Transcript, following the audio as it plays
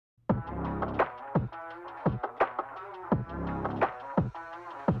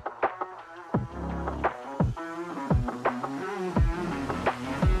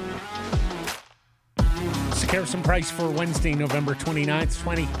Harrison Price for Wednesday, November 29th,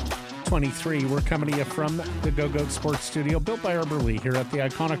 2023. We're coming to you from the Go-Goat Sports Studio, built by Arbor Lee here at the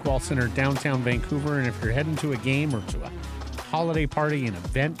iconic Wall Center, downtown Vancouver. And if you're heading to a game or to a holiday party, an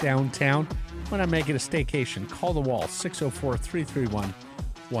event downtown, why not make it a staycation? Call the Wall,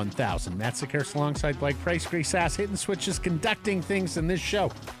 604-331-1000. Matt Sekeres alongside Blake Price, Grease Ass, hitting switches, conducting things in this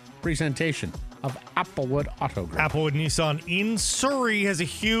show. Presentation of Applewood Auto Group. Applewood Nissan in Surrey has a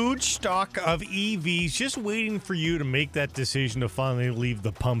huge stock of EVs just waiting for you to make that decision to finally leave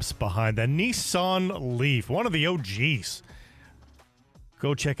the pumps behind. The Nissan Leaf, one of the OGs.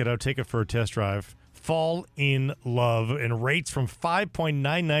 Go check it out. Take it for a test drive. Fall in love. And rates from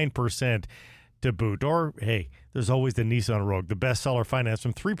 5.99% to boot. Or, hey, there's always the Nissan Rogue, the bestseller finance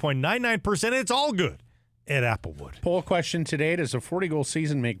from 3.99%. It's all good at Applewood. Poll question today: does a 40-goal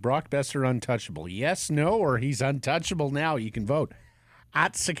season make Brock Besser untouchable? Yes, no, or he's untouchable now. You can vote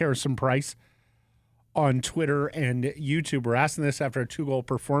at Sekeres Price on Twitter and YouTube. We're asking this after a 2-goal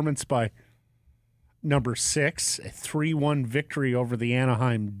performance by number 6, a 3-1 victory over the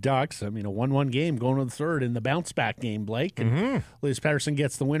Anaheim Ducks. I mean, a 1-1 game going to the third in the bounce-back game, Blake. And Liz Patterson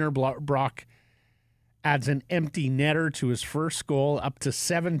gets the winner. Brock adds an empty netter to his first goal, up to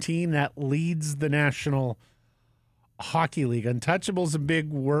 17. That leads the National Hockey League. Untouchable is a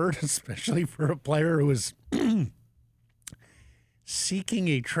big word, especially for a player who is seeking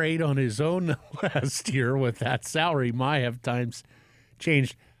a trade on his own last year with that salary. My have times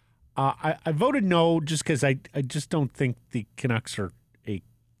changed. I voted no just because I just don't think the Canucks are a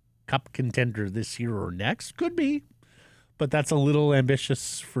cup contender this year or next. Could be, but that's a little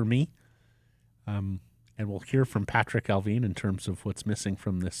ambitious for me. And we'll hear from Patrick Alvin in terms of what's missing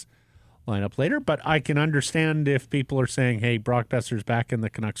from this lineup later. But I can understand if people are saying, hey, Brock Besser's back in the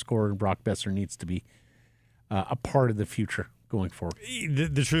Canucks core and Brock Besser needs to be a part of the future going forward.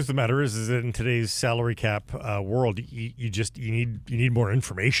 The truth of the matter is that in today's salary cap world, you need more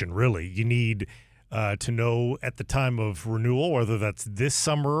information, really. You need to know at the time of renewal, whether that's this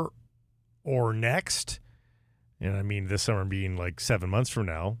summer or next. And I mean, this summer being like 7 months from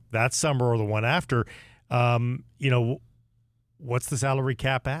now, that summer or the one after. What's the salary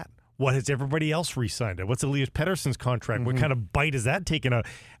cap at? What has everybody else re-signed at? What's Elias Pettersson's contract? What kind of bite is that taking out?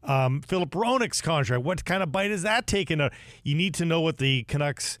 Philip Hronek's contract, what kind of bite is that taking out? You need to know what the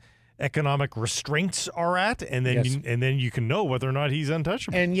Canucks' economic restraints are at, and then you can know whether or not he's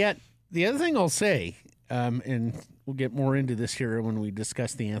untouchable. And yet, the other thing I'll say, and we'll get more into this here when we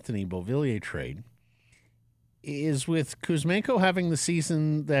discuss the Anthony Beauvillier trade, is with Kuzmenko having the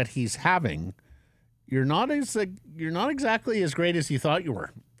season that he's having, you're not exactly as great as you thought you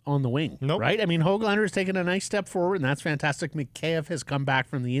were on the wing, right? I mean, Höglander has taken a nice step forward, and that's fantastic. Mikheyev has come back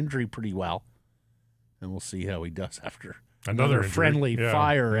from the injury pretty well, and we'll see how he does after another friendly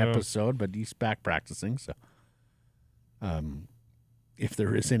fire episode, but he's back practicing, so if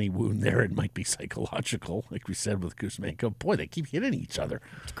there is any wound there, it might be psychological, like we said with Kuzmenko. Boy, they keep hitting each other.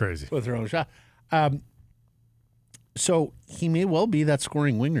 It's crazy. With their own shot. So he may well be that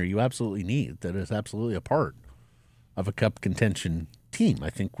scoring winger you absolutely need, that is absolutely a part of a cup contention team. I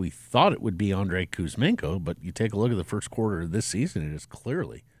think we thought it would be Andrei Kuzmenko, but you take a look at the first quarter of this season, it is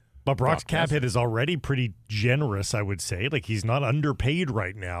clearly. But Brock's cap hit is already pretty generous, I would say. Like, he's not underpaid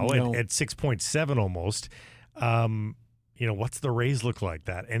right now at 6.7 almost. What's the raise look like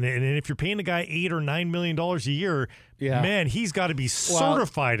that? And if you're paying a guy $8 or $9 million a year, man, he's got to be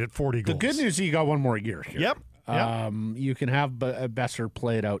certified at 40 goals. The good news is you got one more year here. Yep. You can have Besser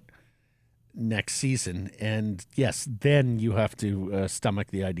play it out next season, and yes, then you have to stomach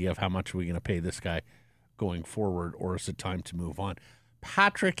the idea of how much are we going to pay this guy going forward, or is it time to move on?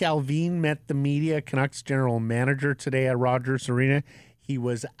 Patrick Alvin met the media, Canucks general manager, today at Rogers Arena. He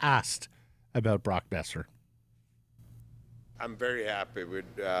was asked about Brock Besser. I'm very happy with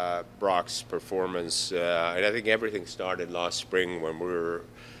Brock's performance, and I think everything started last spring when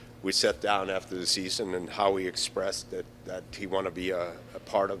we sat down after the season and how he expressed that he want to be a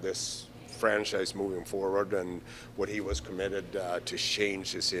part of this franchise moving forward, and what he was committed to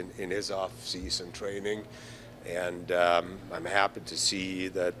changes in his off-season training. And I'm happy to see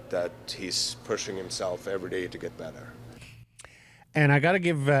that he's pushing himself every day to get better. And I got to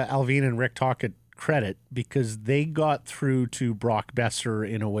give Alvin and Rick Tocchet credit, because they got through to Brock Besser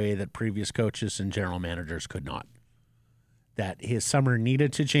in a way that previous coaches and general managers could not. That his summer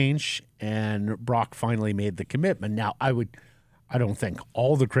needed to change, and Brock finally made the commitment. Now, I don't think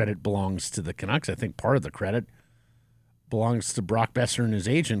all the credit belongs to the Canucks. I think part of the credit belongs to Brock Besser and his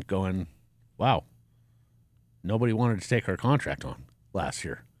agent going, wow, nobody wanted to take our contract on last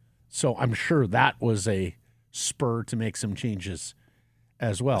year. So I'm sure that was a spur to make some changes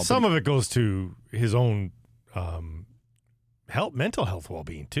as well. Some of it goes to his own mental health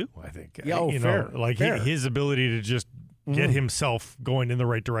well-being too, I think. Yeah, fair. Fair. His ability to just get himself going in the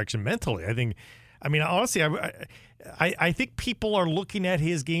right direction mentally. Honestly, I think people are looking at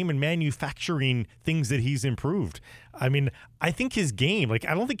his game and manufacturing things that he's improved. I think his game, I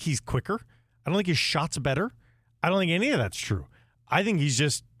don't think he's quicker. I don't think his shot's better. I don't think any of that's true. I think he's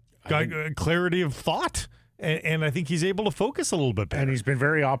just got clarity of thought, and I think he's able to focus a little bit better. And he's been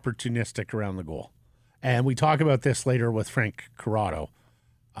very opportunistic around the goal. And we talk about this later with Frank Corrado.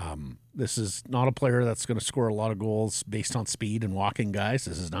 This is not a player that's going to score a lot of goals based on speed and walking guys.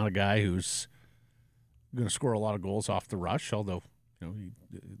 This is not a guy who's going to score a lot of goals off the rush, although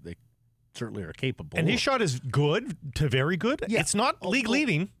they certainly are capable. And his shot is good to very good. Yeah. It's not league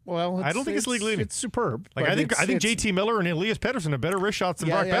leading. Well, I don't think it's league leading. It's superb. I think JT Miller and Elias Pettersson have better wrist shots than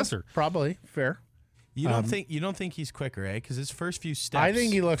Brock Besser. Probably fair. You don't think he's quicker, eh? Because his first few steps, I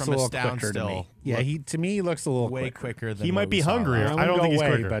think he looks a little quicker to me. Yeah, to me he looks a little way quicker than he might be hungrier. I don't think he's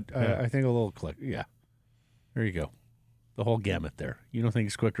quicker, but I think a little quick. Yeah, there you go. The whole gamut there. You don't think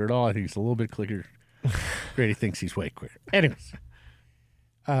he's quicker at all. I think he's a little bit quicker. Grady thinks he's way quicker. Anyways,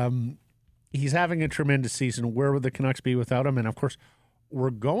 he's having a tremendous season. Where would the Canucks be without him? And of course, we're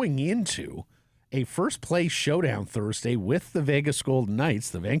going into a first-place showdown Thursday with the Vegas Golden Knights.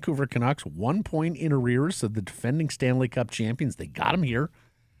 The Vancouver Canucks, 1 point in arrears of the defending Stanley Cup champions. They got them here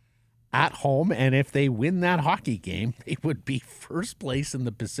at home, and if they win that hockey game, they would be first place in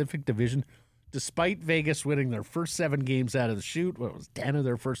the Pacific Division, despite Vegas winning their first 7 games out of the chute. What was 10 of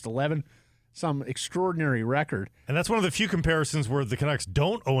their first 11? Some extraordinary record. And that's one of the few comparisons where the Canucks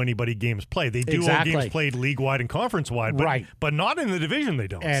don't owe anybody games played. They do owe games played league-wide and conference-wide, but not in the division they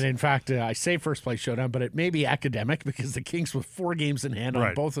don't. And in fact, I say first-place showdown, but it may be academic because the Kings with 4 games in hand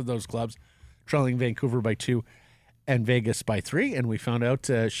on both of those clubs, trailing Vancouver by 2 and Vegas by 3. And we found out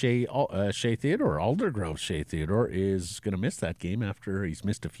Shea Theodore, Aldergrove Shea Theodore, is going to miss that game after he's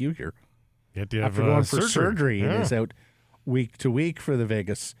missed a few here. After going for surgery and is out week to week for the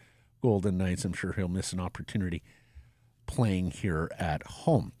Vegas Golden Knights. I'm sure he'll miss an opportunity playing here at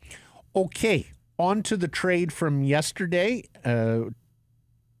home. Okay, on to the trade from yesterday,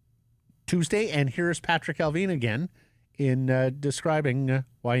 Tuesday, and here's Patrick Allvin again in describing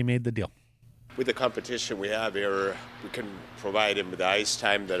why he made the deal. With the competition we have here, we can provide him with the ice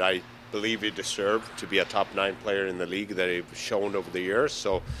time that I believe he deserved to be a top 9 player in the league that he's shown over the years.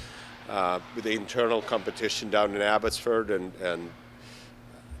 So with the internal competition down in Abbotsford and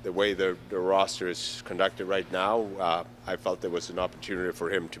the way the roster is conducted right now, I felt there was an opportunity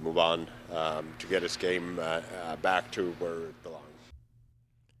for him to move on, to get his game back to where it belongs.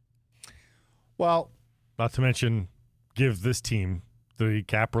 Well, not to mention give this team the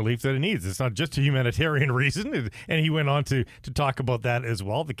cap relief that it needs. It's not just a humanitarian reason, and he went on to talk about that as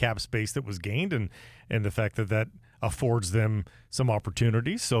well, the cap space that was gained and the fact that affords them some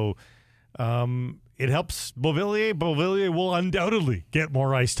opportunities. So it helps Beauvillier. Beauvillier will undoubtedly get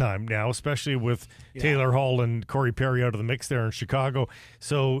more ice time now, especially with Taylor Hall and Corey Perry out of the mix there in Chicago.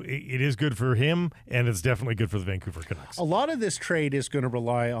 So it is good for him, and it's definitely good for the Vancouver Canucks. A lot of this trade is going to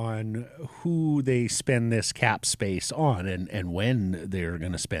rely on who they spend this cap space on and when they're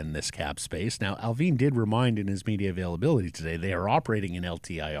going to spend this cap space. Now, Allvin did remind in his media availability today they are operating in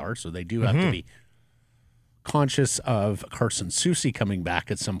LTIR, so they do have to be conscious of Carson Soucy coming back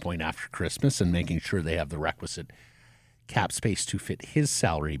at some point after Christmas and making sure they have the requisite cap space to fit his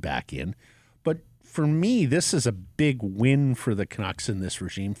salary back in. But for me, this is a big win for the Canucks in this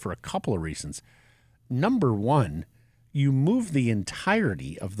regime for a couple of reasons. Number one, you move the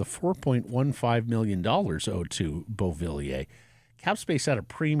entirety of the $4.15 million owed to Beauvillier. Cap space at a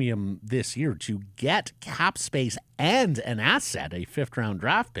premium this year to get cap space and an asset, a 5th-round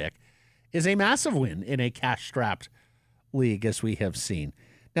draft pick, is a massive win in a cash-strapped league, as we have seen.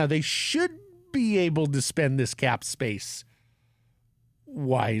 Now, they should be able to spend this cap space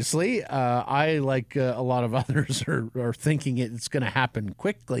wisely. I, like a lot of others, are thinking it's going to happen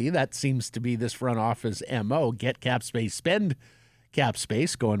quickly. That seems to be this front office MO, get cap space, spend cap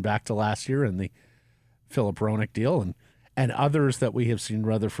space, going back to last year and the Philip Roenick deal and others that we have seen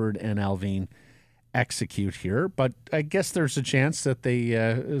Rutherford and Allvin execute here. But I guess there's a chance that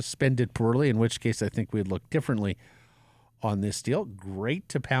they spend it poorly, in which case I think we'd look differently on this deal. Great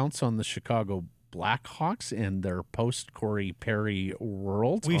to pounce on the Chicago Blackhawks and their post-Corey Perry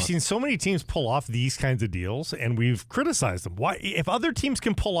world. We've seen so many teams pull off these kinds of deals, and we've criticized them. Why, if other teams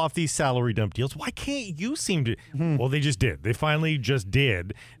can pull off these salary dump deals, why can't you seem to? Well, they just did. They finally just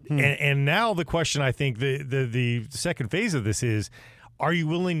did. And now the question, I think, the second phase of this is, are you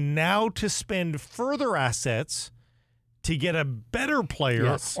willing now to spend further assets to get a better player,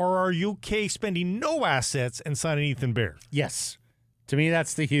 Yes. or are you okay spending no assets and signing Ethan Bear? Yes. To me,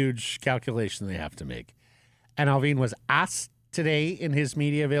 that's the huge calculation they have to make. And Alvin was asked today in his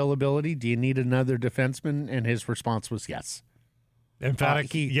media availability, do you need another defenseman? And his response was yes.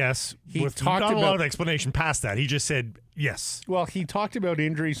 Emphatic, he yes. he with talked not a lot about- of explanation past that. He just said yes. Well, he talked about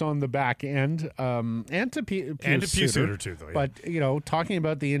injuries on the back end and to Pius And to Pius Suter, Suter, too, though. Yeah. But, talking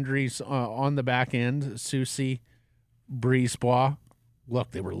about the injuries on the back end, Soucy, Brisebois,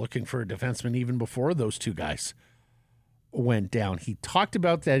 look, they were looking for a defenseman even before those two guys went down. He talked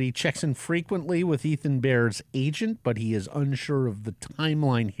about that he checks in frequently with Ethan Bear's agent, but he is unsure of the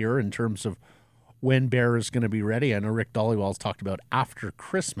timeline here in terms of when Bear is going to be ready. I know Rick Dollywell's talked about after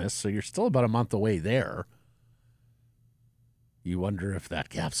Christmas, so you're still about a month away there. You wonder if that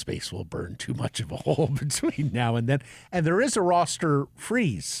cap space will burn too much of a hole between now and then. And there is a roster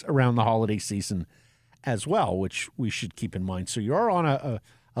freeze around the holiday season as well, which we should keep in mind. So you're on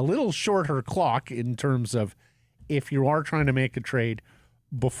a little shorter clock in terms of if you are trying to make a trade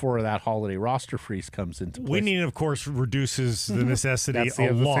before that holiday roster freeze comes into place. Winning, of course, reduces the necessity That's the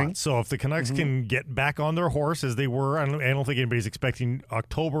a other lot. thing. So if the Canucks can get back on their horse as they were, I don't think anybody's expecting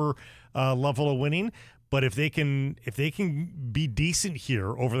October level of winning. But if they can be decent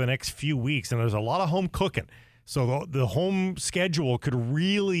here over the next few weeks, and there's a lot of home cooking, so the home schedule could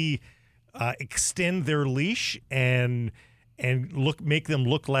really extend their leash and make them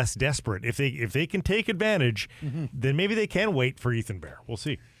look less desperate. If they can take advantage, then maybe they can wait for Ethan Bear. We'll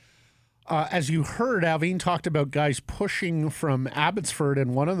see. As you heard, Alvin talked about guys pushing from Abbotsford,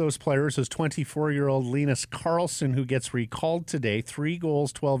 and one of those players is 24-year-old Linus Karlsson, who gets recalled today. 3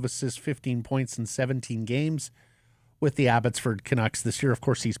 goals, 12 assists, 15 points in 17 games with the Abbotsford Canucks this year. Of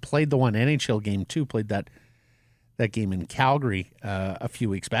course, he's played the one NHL game, too, played that game in Calgary a few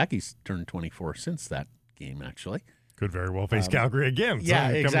weeks back. He's turned 24 since that game, actually. Could very well face Calgary again. Yeah,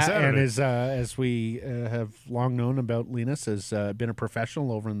 coming exactly. And Saturday. as we have long known about Linus, has been a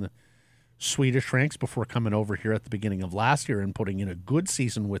professional over in the Swedish ranks before coming over here at the beginning of last year and putting in a good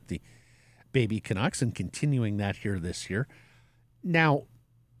season with the Baby Canucks and continuing that here this year. Now,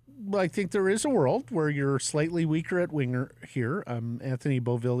 I think there is a world where you're slightly weaker at winger here. Anthony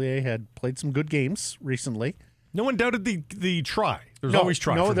Beauvillier had played some good games recently. No one doubted the try. There's always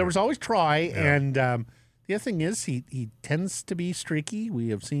try. No, from there him. was always try. Yeah. And the other thing is he tends to be streaky. We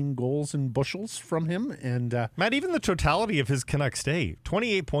have seen goals in bushels from him. And Matt, even the totality of his Canucks stay,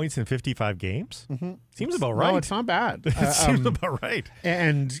 28 points in 55 games, seems about right. No, it's not bad. It seems about right.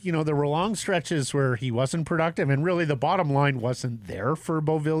 And, there were long stretches where he wasn't productive, and really the bottom line wasn't there for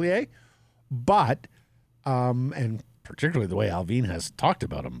Beauvillier. But, and particularly the way Alvin has talked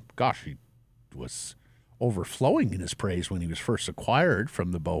about him, gosh, he was overflowing in his praise when he was first acquired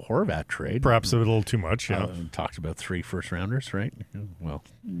from the Bo Horvat trade. Perhaps a little too much, yeah. Talked about 3 first-rounders, right? Well,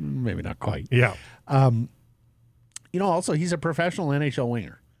 maybe not quite. Yeah. Also, he's a professional NHL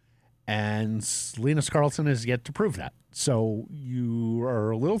winger, and Linus Karlsson has yet to prove that. So you are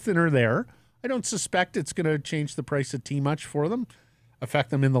a little thinner there. I don't suspect it's going to change the price of too much for them,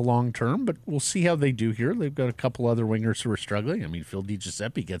 affect them in the long term, but we'll see how they do here. They've got a couple other wingers who are struggling. I mean, Phil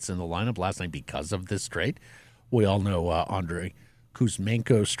DiGiuseppe gets in the lineup last night because of this trade. We all know Andrei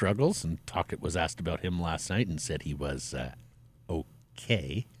Kuzmenko struggles, and Tocchet was asked about him last night and said he was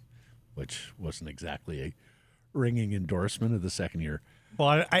okay, which wasn't exactly a ringing endorsement of the second-year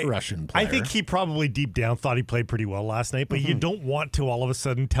Well, Russian player. I think he probably deep down thought he played pretty well last night, but you don't want to all of a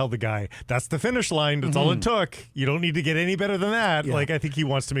sudden tell the guy, that's the finish line. That's all it took. You don't need to get any better than that. Yeah. I think he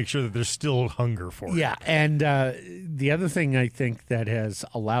wants to make sure that there's still hunger for it. Yeah, and the other thing I think that has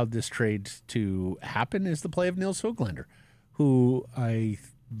allowed this trade to happen is the play of Nils Höglander, who I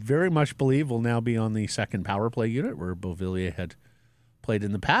very much believe will now be on the second power play unit where Beauvillier had played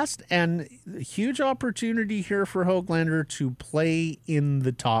in the past. And huge opportunity here for Höglander to play in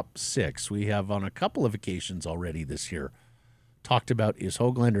the top 6. We have on a couple of occasions already this year talked about, is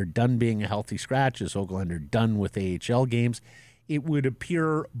Höglander done being a healthy scratch? Is Höglander done with AHL games? It would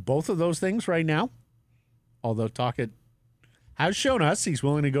appear both of those things right now, although Tocchet has shown us he's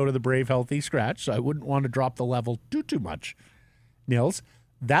willing to go to the brave healthy scratch, so I wouldn't want to drop the level too much, Nils.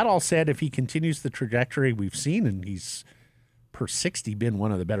 That all said, if he continues the trajectory we've seen, and he's per 60 been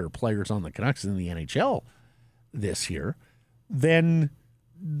one of the better players on the Canucks in the NHL this year, then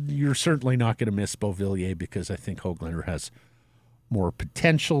you're certainly not going to miss Beauvillier, because I think Höglander has more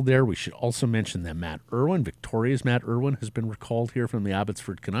potential there. We should also mention that Matt Irwin, Victoria's Matt Irwin, has been recalled here from the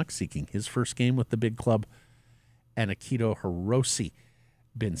Abbotsford Canucks, seeking his first game with the big club, and Akito Hirose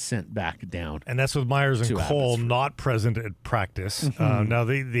been sent back down. And that's with Myers and to Cole Abbotsford. not present at practice. Now,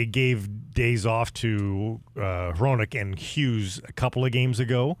 they gave days off to Hronik and Hughes a couple of days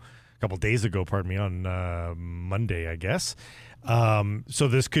ago, on Monday, I guess. So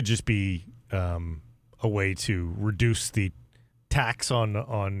this could just be a way to reduce the tax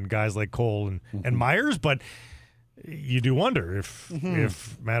on guys like Cole and Myers, but you do wonder if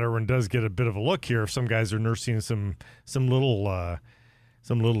Matt Irwin does get a bit of a look here, if some guys are nursing some little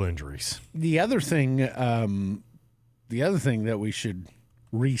injuries. The other thing that we should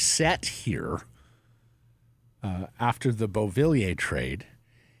reset here after the Beauvillier trade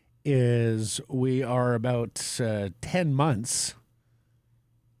is we are about 10 months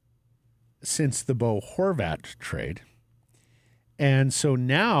since the Bo Horvat trade. And so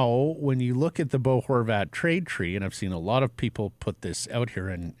now when you look at the Bo Horvat trade tree, and I've seen a lot of people put this out here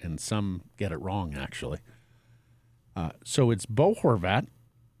and some get it wrong, actually. So it's Bo Horvat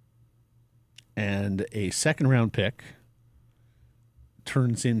and a second-round pick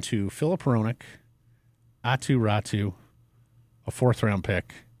turns into Filip Hronik, Atu Ratu, a fourth-round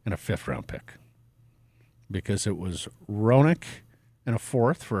pick, and a fifth-round pick. Because it was Hronik and a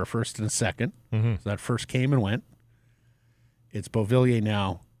fourth for a first and a second. So that first came and went. It's Beauvillier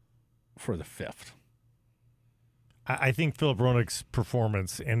now for the fifth. I think Filip Hronik's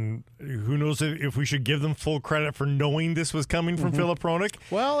performance, and who knows if we should give them full credit for knowing this was coming from Filip Hronik.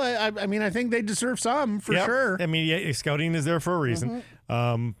 Well, I mean, I think they deserve some for sure. I mean, yeah, scouting is there for a reason.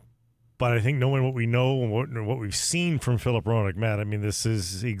 But I think knowing what we know and what we've seen from Filip Hronik, Matt, I mean, this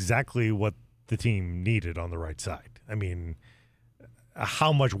is exactly what the team needed on the right side. I mean,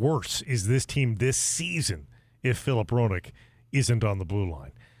 how much worse is this team this season if Filip Hronik isn't on the blue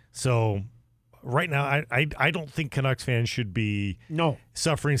line? So right now, I don't think Canucks fans should be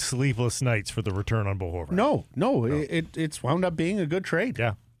suffering sleepless nights for the return on Bo Horvat. No. It's wound up being a good trade.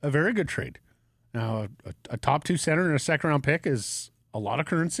 Yeah. A very good trade. Now, a top two center and a second-round pick is a lot of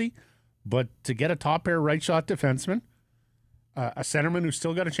currency, but to get a top-pair right-shot defenseman, a centerman who's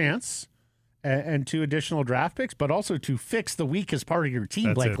still got a chance, and two additional draft picks, but also to fix the weakest part of your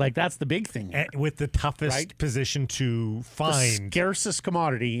team. That's the big thing here. With the toughest position to find. The scarcest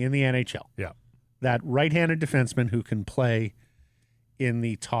commodity in the NHL. Yeah. That right-handed defenseman who can play in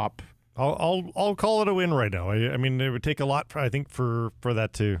the top. I'll call it a win right now. I mean, it would take a lot, I think, for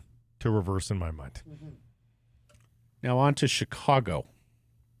that to reverse in my mind. Now on to Chicago,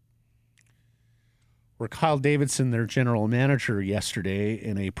 where Kyle Davidson, their general manager, yesterday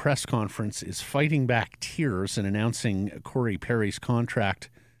in a press conference is fighting back tears and announcing Corey Perry's contract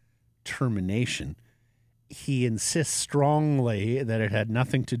termination. He insists strongly that it had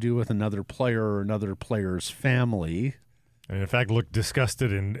nothing to do with another player or another player's family. And in fact, looked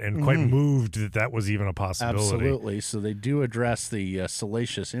disgusted and quite moved that was even a possibility. Absolutely. So they do address the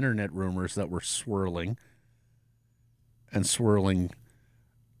salacious internet rumors that were swirling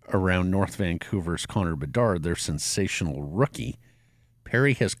around North Vancouver's Connor Bedard, their sensational rookie.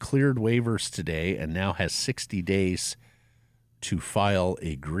 Perry has cleared waivers today and now has 60 days to file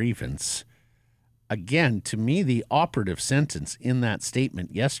a grievance. Again, to me, the operative sentence in that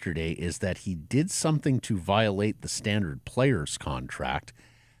statement yesterday is that he did something to violate the standard players contract.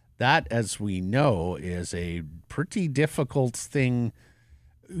 That, as we know, is a pretty difficult thing.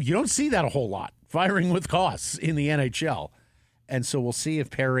 You don't see that a whole lot, firing with cause in the NHL. And so we'll see if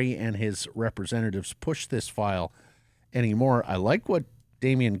Perry and his representatives push this file anymore. I like what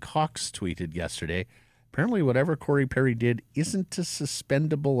Damian Cox tweeted yesterday. Apparently whatever Corey Perry did isn't a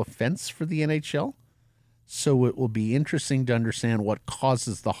suspendable offense for the NHL. So it will be interesting to understand what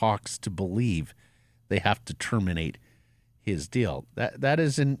causes the Hawks to believe they have to terminate his deal. That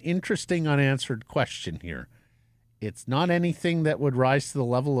is an interesting unanswered question here. It's not anything that would rise to the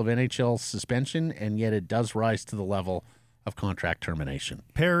level of NHL suspension, and yet it does rise to the level of contract termination.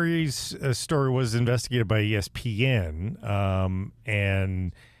 Perry's story was investigated by ESPN,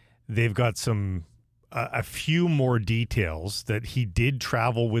 and they've got a few more details that he did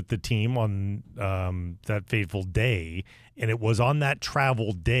travel with the team on that fateful day, and it was on that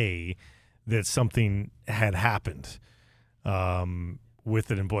travel day that something had happened with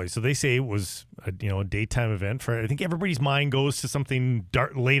an employee. So they say it was a daytime event. I think everybody's mind goes to something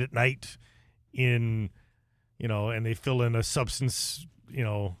late at night and they fill in a substance,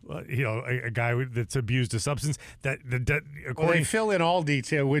 a guy that's abused a substance they fill in all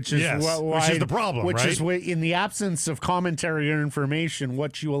detail, which is which is the problem, which right? is in the absence of commentary or information,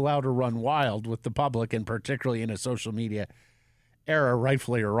 what you allow to run wild with the public, and particularly in a social media era,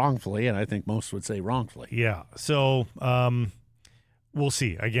 rightfully or wrongfully, and I think most would say wrongfully. Yeah. So we'll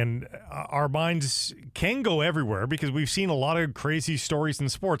see. Again, our minds can go everywhere because we've seen a lot of crazy stories in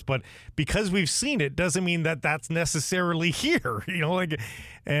sports, but because we've seen it doesn't mean that that's necessarily here.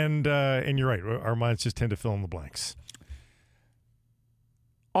 And you're right. Our minds just tend to fill in the blanks.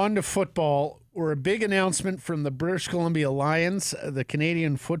 On to football, where a big announcement from the British Columbia Lions, the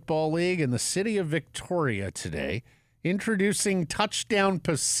Canadian Football League, and the city of Victoria today, introducing Touchdown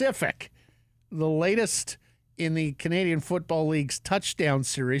Pacific, the latest in the Canadian Football League's touchdown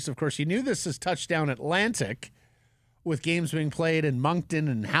series. Of course, you knew this as Touchdown Atlantic, with games being played in Moncton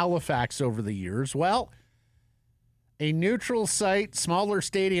and Halifax over the years. Well, a neutral site, smaller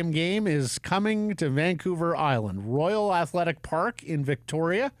stadium game is coming to Vancouver Island, Royal Athletic Park in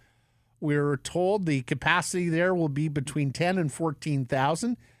Victoria. We're told the capacity there will be between 10 and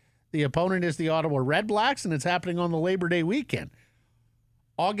 14,000. The opponent is the Ottawa Red Blacks, and it's happening on the Labor Day weekend,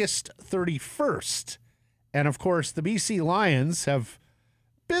 August 31st. And, of course, the BC Lions have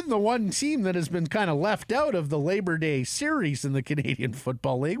been the one team that has been kind of left out of the Labor Day series in the Canadian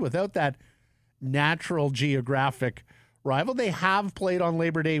Football League without that natural geographic rival. They have played on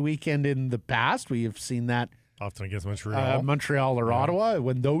Labor Day weekend in the past. We have seen that often against Montreal. Montreal or Ottawa,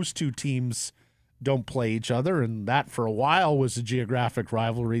 when those two teams don't play each other. And that for a while was a geographic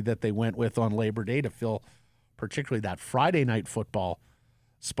rivalry that they went with on Labor Day to fill particularly that Friday night football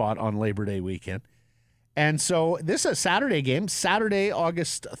spot on Labor Day weekend. And so this is a Saturday game, Saturday,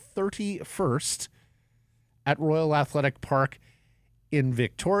 August 31st at Royal Athletic Park in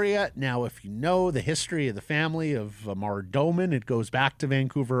Victoria. Now, if you know the history of the family of Amar Doman, it goes back to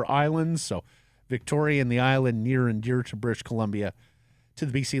Vancouver Island. So Victoria and the island near and dear to British Columbia, to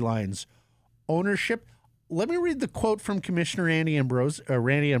the BC Lions ownership. Let me read the quote from Commissioner Randy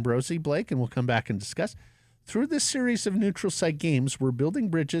Ambrosie, Blake, and we'll come back and discuss. Through this series of neutral site games, we're building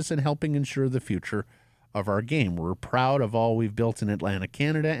bridges and helping ensure the future of our game. We're proud of all we've built in Atlantic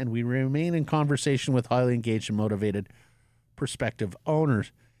Canada, and we remain in conversation with highly engaged and motivated prospective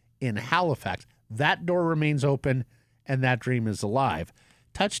owners in Halifax. That door remains open, and that dream is alive.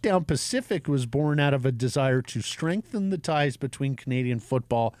 Touchdown Pacific was born out of a desire to strengthen the ties between Canadian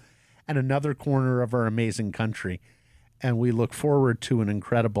football and another corner of our amazing country, and we look forward to an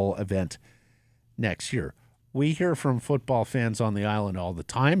incredible event next year. We hear from football fans on the island all the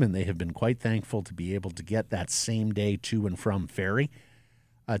time, and they have been quite thankful to be able to get that same day to and from ferry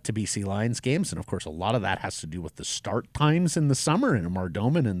to BC Lions games. And, of course, a lot of that has to do with the start times in the summer, and Amar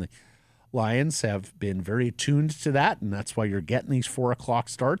Doman and the Lions have been very attuned to that, and that's why you're getting these 4 o'clock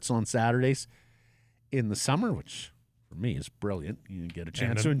starts on Saturdays in the summer, which for me is brilliant. You get a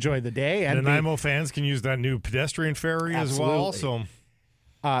chance to enjoy the day. And Nanaimo fans can use that new pedestrian ferry as well.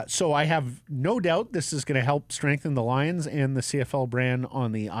 So I have no doubt this is going to help strengthen the Lions and the CFL brand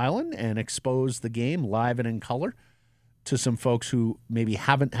on the island and expose the game live and in color to some folks who maybe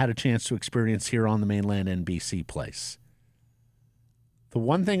haven't had a chance to experience here on the mainland and BC Place. The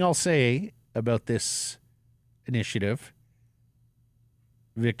one thing I'll say about this initiative,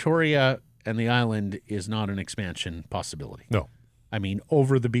 Victoria and the island is not an expansion possibility. No. I mean,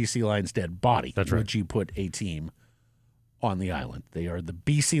 over the BC Lions' dead body, That's right. would you put a team on the island? They are the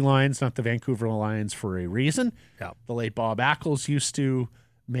BC Lions, not the Vancouver Lions, for a reason. Yeah. The late Bob Ackles used to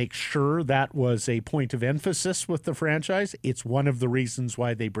make sure that was a point of emphasis with the franchise. It's one of the reasons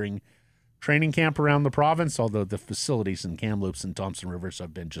why they bring training camp around the province, although the facilities in Kamloops and Thompson Rivers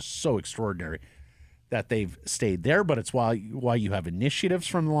have been just so extraordinary that they've stayed there. But it's why you have initiatives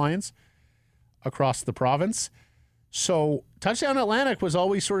from the Lions across the province. So Touchdown Atlantic was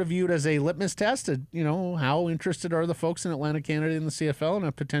always sort of viewed as a litmus test of, how interested are the folks in Atlantic Canada in the CFL and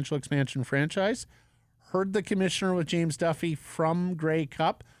a potential expansion franchise. Heard the commissioner with James Duffy from Grey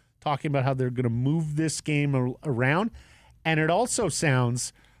Cup talking about how they're going to move this game around. And it also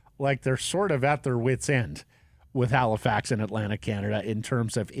sounds like they're sort of at their wits' end with Halifax and Atlantic Canada in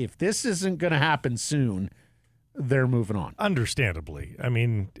terms of if this isn't going to happen soon, they're moving on. Understandably. I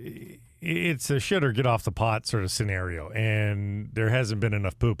mean, it's a shit or get off the pot sort of scenario, and there hasn't been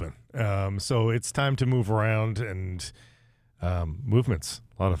enough pooping. So it's time to move around and movements.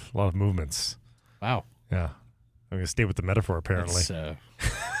 A lot of movements. Wow. Yeah. I'm going to stay with the metaphor, apparently.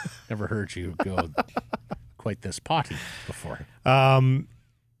 Never heard you go quite this potty before.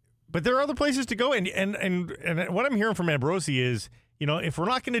 But there are other places to go, and what I'm hearing from Ambrosie is, if we're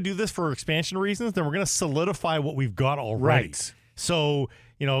not going to do this for expansion reasons, then we're going to solidify what we've got already. Right. So,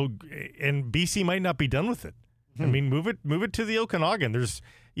 and BC might not be done with it. I mean, move it to the Okanagan. There's,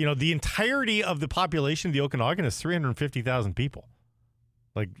 the entirety of the population of the Okanagan is 350,000 people.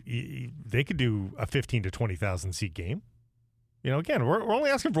 Like, they could do a 15 to 20,000 seat game. Again, we're only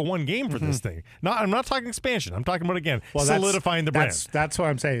asking for one game for this thing. I'm not talking expansion. I'm talking about, again, solidifying the brand. That's what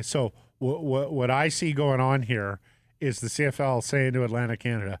I'm saying. So what I see going on here is the CFL saying to Atlantic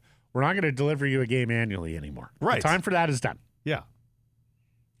Canada, we're not going to deliver you a game annually anymore. Right. The time for that is done. Yeah.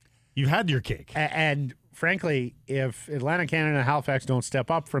 You had your cake. And frankly, if Atlantic Canada and Halifax don't step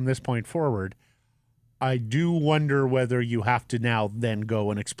up from this point forward, I do wonder whether you have to now then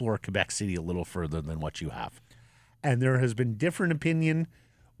go and explore Quebec City a little further than what you have. And there has been different opinion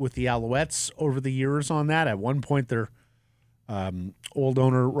with the Alouettes over the years on that. At one point, their old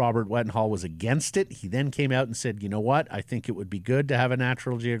owner, Robert Wettenhall, was against it. He then came out and said, you know what? I think it would be good to have a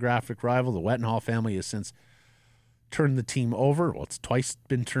natural geographic rival. The Wettenhall family has since turned the team over. Well, it's twice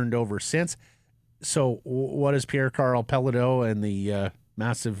been turned over since. So what is Pierre-Carl Pelledeau and the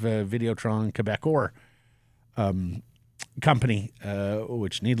massive Videotron Quebecor company,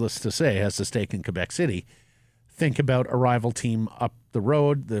 which needless to say has a stake in Quebec City, think about a rival team up the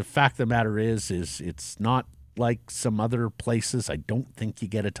road? The fact of the matter is it's not like some other places. I don't think you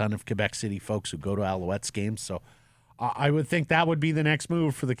get a ton of Quebec City folks who go to Alouettes games. So I would think that would be the next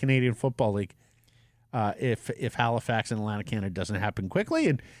move for the Canadian Football League if Halifax and Atlantic Canada doesn't happen quickly.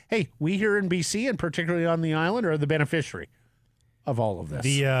 And, hey, we here in BC, and particularly on the island, are the beneficiary of all of this.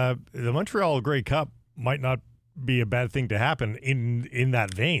 The Montreal Grey Cup might not be a bad thing to happen in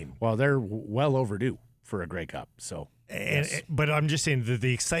that vein. Well, they're well overdue for a Grey Cup. So, but I'm just saying that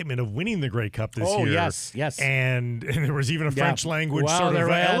the excitement of winning the Grey Cup this year. Oh, yes. And there was even a French language sort of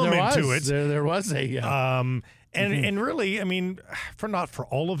element to it. There was a. And really, I mean, not for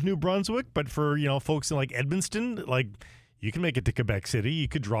all of New Brunswick, but for folks in like Edmundston, like you can make it to Quebec City. You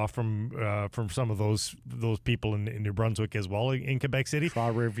could draw from some of those people in New Brunswick as well in Quebec City.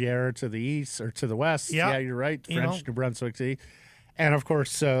 Trois-Rivières to the east or to the west. Yeah, you're right. French New Brunswick City. And, of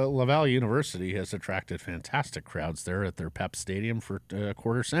course, Laval University has attracted fantastic crowds there at their Pep Stadium for a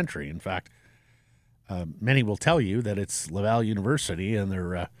quarter century. In fact, many will tell you that it's Laval University and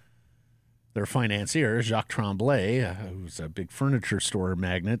their financier, Jacques Tremblay, who's a big furniture store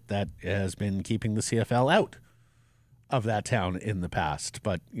magnate, that has been keeping the CFL out of that town in the past.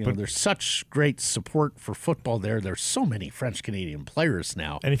 But there's such great support for football there. There's so many French-Canadian players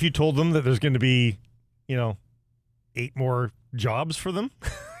now. And if you told them that there's going to be, 8 more jobs for them,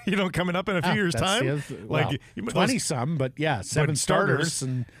 coming up in a few years' time, 20-some, but 7 starters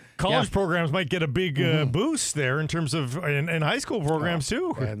and college programs might get a big boost there in terms of and high school programs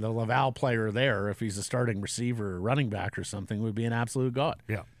too. And the Laval player there, if he's a starting receiver or running back or something, would be an absolute god.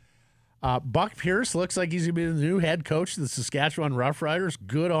 Yeah. Buck Pierce looks like he's going to be the new head coach of the Saskatchewan Roughriders.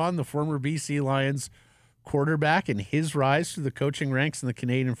 Good on the former BC Lions quarterback and his rise to the coaching ranks in the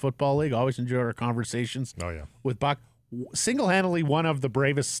Canadian Football League. Always enjoy our conversations with Buck. Single-handedly one of the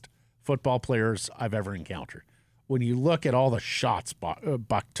bravest football players I've ever encountered. When you look at all the shots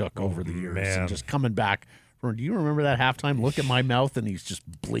Buck took over the years and just coming back. Do you remember that halftime? Look at my mouth, and he's just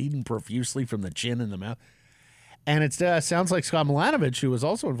bleeding profusely from the chin and the mouth. And it sounds like Scott Milanovich, who was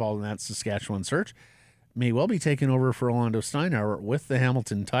also involved in that Saskatchewan search, may well be taking over for Orlando Steinauer with the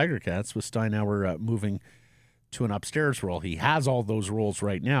Hamilton Tiger Cats, with Steinauer moving to an upstairs role. He has all those roles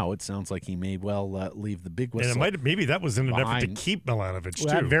right now. It sounds like he may well leave the big whistle. And maybe that was in an effort to keep Milanovich, too.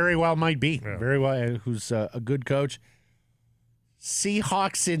 That very well might be. Yeah. Very well. Who's a good coach.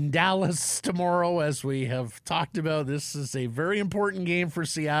 Seahawks in Dallas tomorrow, as we have talked about. This is a very important game for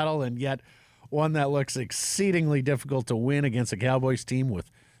Seattle, and yet one that looks exceedingly difficult to win against a Cowboys team with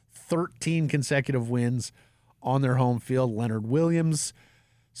 13 consecutive wins on their home field. Leonard Williams,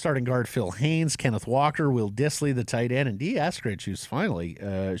 starting guard Phil Haynes, Kenneth Walker, Will Dissly, the tight end, and Dee Eskridge, who's finally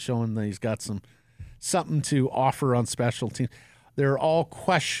showing that he's got something to offer on special teams. They're all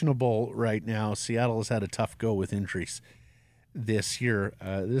questionable right now. Seattle has had a tough go with injuries this year.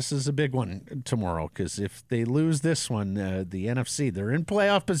 This is a big one tomorrow, because if they lose this one, the NFC, they're in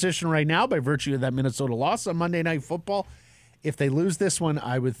playoff position right now by virtue of that Minnesota loss on Monday Night Football. If they lose this one,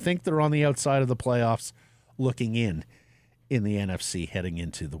 I would think they're on the outside of the playoffs looking in the NFC heading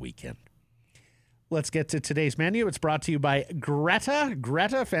into the weekend. Let's get to today's menu. It's brought to you by Greta.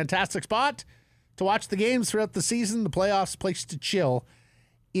 Greta, fantastic spot to watch the games throughout the season, the playoffs, place to chill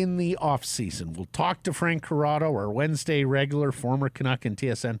in the off-season. We'll talk to Frank Corrado, our Wednesday regular, former Canuck and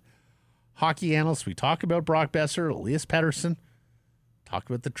TSN hockey analyst. We talk about Brock Besser, Elias Pettersson, talk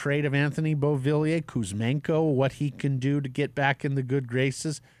about the trade of Anthony Beauvillier, Kuzmenko, what he can do to get back in the good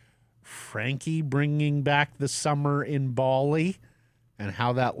graces. Frankie bringing back the summer in Bali and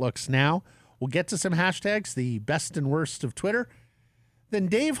how that looks now. We'll get to some hashtags, the best and worst of Twitter. Then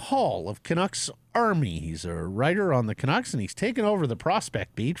Dave Hall of Canucks Army. He's a writer on the Canucks, and he's taken over the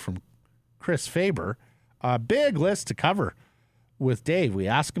prospect beat from Chris Faber. A big list to cover with Dave. We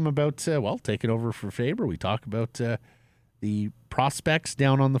ask him about, taking over for Faber. We talk about the prospects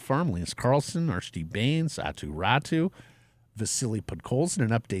down on the farm. Linus Karlsson, Archie Baines, Atu Ratu, Vasily Podkolzin, an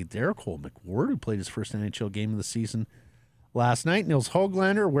update there. Cole McWard, who played his first NHL game of the season last night. Nils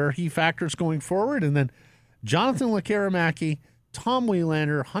Höglander, where he factors going forward. And then Jonathan Lekkerimäki, Tom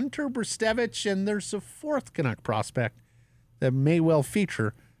Wielander, Hunter Brstevich, and there's a fourth Canuck prospect that may well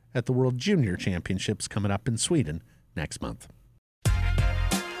feature at the World Junior Championships coming up in Sweden next month.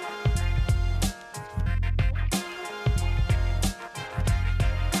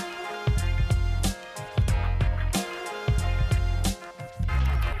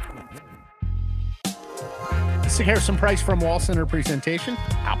 This is Harrison Price from Wall Center presentation,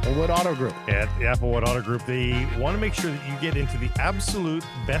 Applewood Auto Group. At the Applewood Auto Group, they want to make sure that you get into the absolute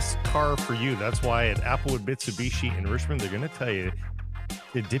best car for you. That's why at Applewood Mitsubishi in Richmond, they're going to tell you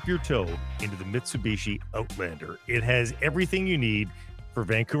to dip your toe into the Mitsubishi Outlander. It has everything you need for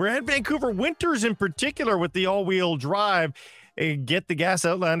Vancouver and Vancouver winters in particular with the all-wheel drive. Get the gas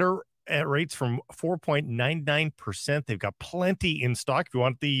Outlander at rates from 4.99%. They've got plenty in stock. If you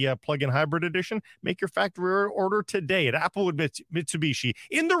want the plug-in hybrid edition, make your factory order today at Applewood Mitsubishi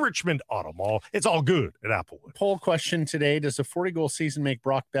in the Richmond Auto Mall. It's all good at Applewood. Poll question today: does a 40-goal season make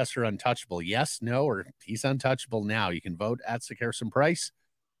Brock Besser untouchable? Yes, no, or he's untouchable now. You can vote at Harrison Price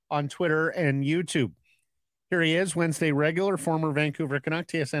on Twitter and YouTube. Here he is, Wednesday regular, former Vancouver Canuck,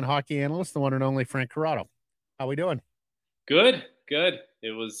 TSN hockey analyst, the one and only Frank Corrado. How we doing? Good.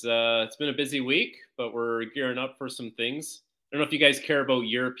 It was it's been a busy week, but we're gearing up for some things. I don't know if you guys care about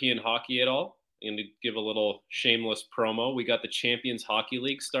European hockey at all. I'm going to give a little shameless promo. We got the Champions Hockey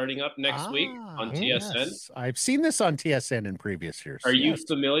League starting up next week on TSN. Yes. I've seen this on TSN in previous years. Are you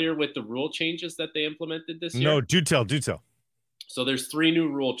familiar with the rule changes that they implemented this year? No, do tell. So there's 3 new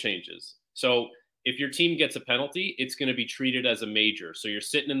rule changes. So if your team gets a penalty, it's going to be treated as a major. So you're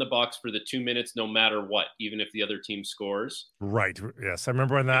sitting in the box for the 2 minutes no matter what, even if the other team scores. Right. Yes, I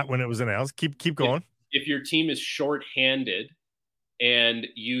remember that when it was announced. Keep going. If your team is shorthanded and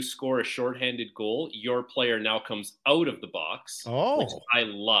you score a shorthanded goal, your player now comes out of the box, which I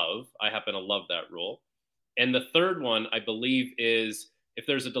love. I happen to love that rule. And the third one, I believe, is if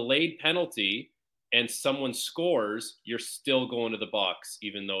there's a delayed penalty and someone scores, you're still going to the box,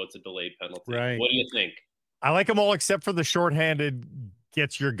 even though it's a delayed penalty. Right. What do you think? I like them all except for the shorthanded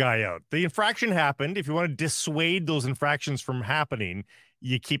gets your guy out. The infraction happened. If you want to dissuade those infractions from happening,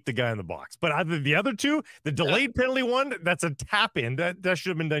 you keep the guy in the box. But either the other two, the delayed penalty one, that's a tap in. That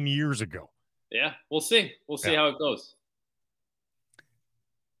should have been done years ago. Yeah, we'll see. We'll see how it goes.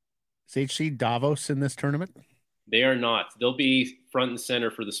 Is HC Davos in this tournament? They are not. They'll be front and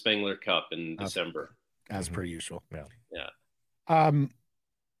center for the Spengler Cup in December. As per usual. Yeah.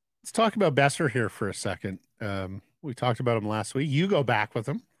 Let's talk about Besser here for a second. We talked about him last week. You go back with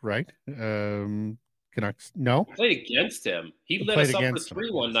him, right? Canucks. No, I played against him. He lit us up for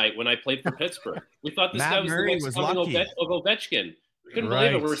 3 one night when I played for Pittsburgh. We thought this guy was the most coming of Ovechkin. We couldn't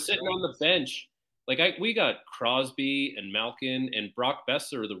believe it. We were sitting on the bench. We got Crosby and Malkin, and Brock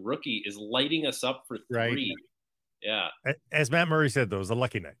Besser, the rookie, is lighting us up for 3. Right. Yeah. As Matt Murray said, though, it was a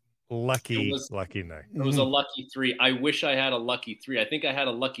lucky night. Lucky night. It was a lucky 3. I wish I had a lucky 3. I think I had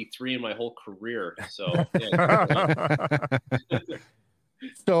a lucky 3 in my whole career. So,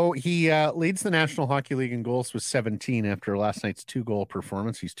 So he leads the National Hockey League in goals with 17 after last night's 2-goal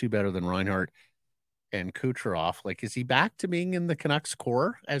performance. He's 2 better than Reinhart and Kucherov. Is he back to being in the Canucks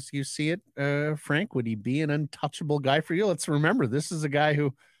core as you see it, Frank? Would he be an untouchable guy for you? Let's remember, this is a guy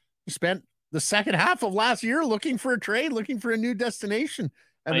who spent the second half of last year looking for a trade, looking for a new destination,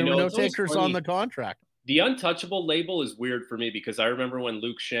 and there were no takers on the contract. The untouchable label is weird for me because I remember when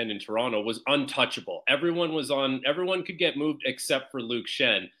Luke Schenn in Toronto was untouchable. Everyone could get moved except for Luke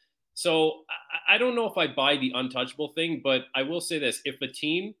Schenn. So I don't know if I buy the untouchable thing, but I will say this. If a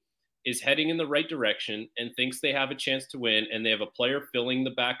team is heading in the right direction and thinks they have a chance to win and they have a player filling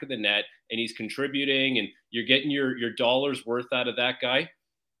the back of the net and he's contributing and you're getting your dollar's worth out of that guy,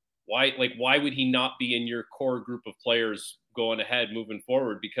 why would he not be in your core group of players going ahead moving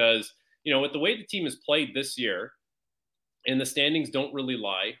forward? Because with the way the team has played this year, and the standings don't really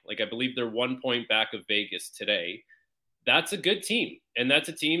lie, I believe they're 1 point back of Vegas today. That's a good team, and that's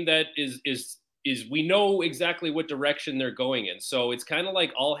a team that is we know exactly what direction they're going in. So it's kind of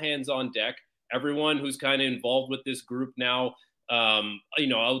like all hands on deck. Everyone who's kind of involved with this group now,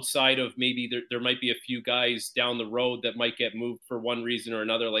 outside of maybe there might be a few guys down the road that might get moved for one reason or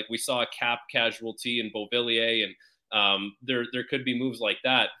another. Like we saw a cap casualty in Beauvillier, and there could be moves like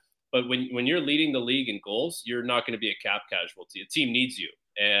that. But when you're leading the league in goals, you're not going to be a cap casualty. A team needs you.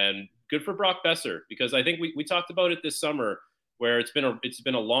 And good for Brock Besser, because I think we talked about it this summer where it's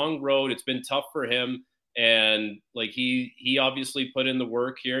been a long road. It's been tough for him. And like he obviously put in the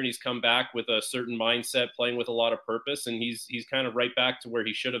work here, and he's come back with a certain mindset, playing with a lot of purpose, and he's kind of right back to where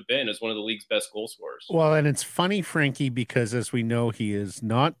he should have been as one of the league's best goal scorers. Well, and it's funny, Frankie, because as we know, he is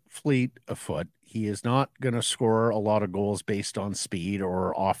not fleet of foot. He is not going to score a lot of goals based on speed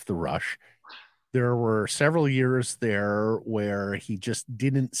or off the rush. There were several years there where he just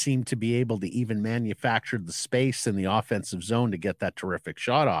didn't seem to be able to even manufacture the space in the offensive zone to get that terrific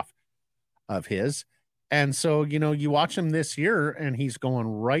shot off of his. And so, you watch him this year and he's going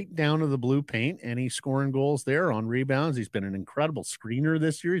right down to the blue paint and he's scoring goals there on rebounds. He's been an incredible screener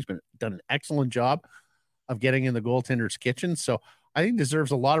this year. He's done an excellent job of getting in the goaltender's kitchen. So I think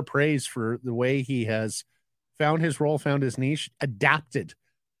deserves a lot of praise for the way he has found his role, found his niche, adapted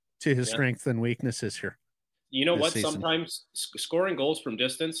to his strengths and weaknesses here. You know what? Season. Sometimes scoring goals from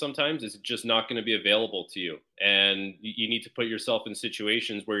distance sometimes is just not going to be available to you. And you need to put yourself in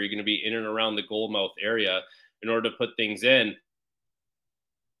situations where you're going to be in and around the goal mouth area in order to put things in.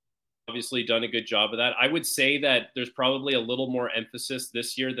 Obviously done a good job of that. I would say that there's probably a little more emphasis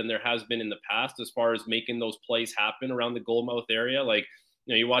this year than there has been in the past as far as making those plays happen around the goal mouth area. Like,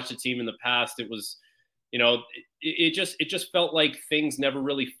 you watch the team in the past, it was, it just felt like things never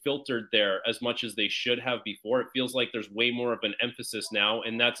really filtered there as much as they should have before. It feels like there's way more of an emphasis now,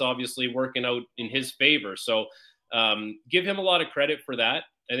 and that's obviously working out in his favor. So give him a lot of credit for that.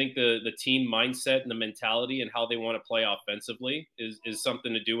 I think the team mindset and the mentality and how they want to play offensively is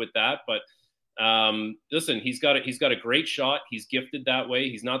something to do with that. But listen, he's got a great shot. He's gifted that way.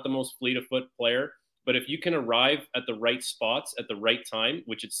 He's not the most fleet of foot player. But if you can arrive at the right spots at the right time,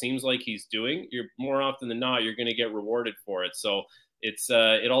 which it seems like he's doing, you're more often than not, you're going to get rewarded for it. So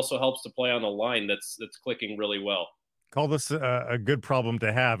it also helps to play on a line that's clicking really well. Call this a good problem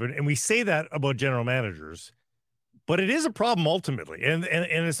to have. And we say that about general managers, but it is a problem ultimately. And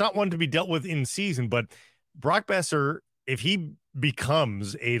it's not one to be dealt with in season, but Brock Boeser, if he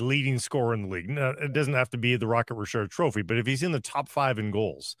becomes a leading scorer in the league, now, it doesn't have to be the Rocket Richard Trophy, but if he's in the top 5 in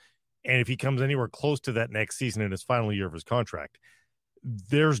goals, and if he comes anywhere close to that next season in his final year of his contract,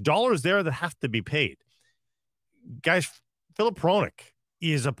 there's dollars there that have to be paid. Guys, Philip Hronek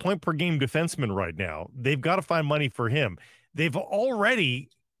is a point-per-game defenseman right now. They've got to find money for him. They've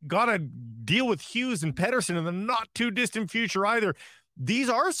already got to deal with Hughes and Pettersson in the not-too-distant future either. These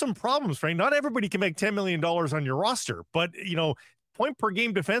are some problems, Frank. Not everybody can make $10 million on your roster, but,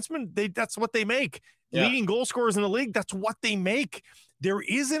 point-per-game defensemen, that's what they make. Yeah. Leading goal scorers in the league, that's what they make. There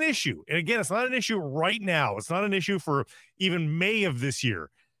is an issue. And again, it's not an issue right now. It's not an issue for even May of this year.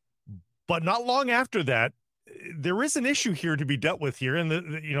 But not long after that, there is an issue here to be dealt with here. And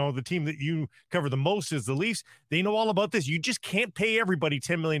the team that you cover the most is the Leafs. They know all about this. You just can't pay everybody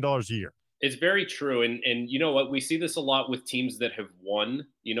 $10 million a year. It's very true. And you know what? We see this a lot with teams that have won,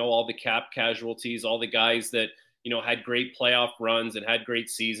 all the cap casualties, all the guys that, had great playoff runs and had great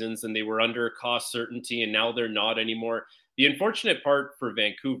seasons, and they were under cost certainty, and now they're not anymore. The unfortunate part for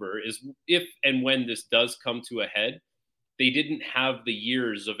Vancouver is if and when this does come to a head, they didn't have the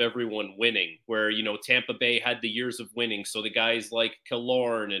years of everyone winning where, Tampa Bay had the years of winning. So the guys like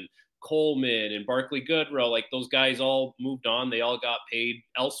Killorn and Coleman and Barclay Goodrow, like those guys all moved on. They all got paid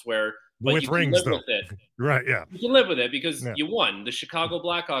elsewhere. But with you rings, can live though. with it. Right, yeah. You can live with it because you won. The Chicago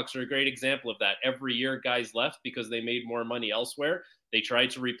Blackhawks are a great example of that. Every year, guys left because they made more money elsewhere. They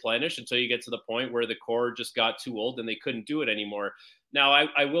tried to replenish until you get to the point where the core just got too old and they couldn't do it anymore. Now,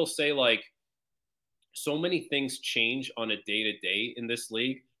 I will say, like, so many things change on a day-to-day in this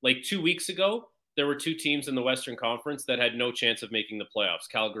league. Like 2 weeks ago, there were 2 teams in the Western Conference that had no chance of making the playoffs,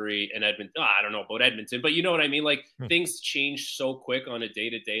 Calgary and Edmonton. I don't know about Edmonton, but you know what I mean? Like things change so quick on a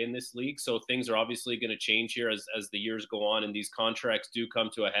day-to-day in this league. So things are obviously going to change here as the years go on and these contracts do come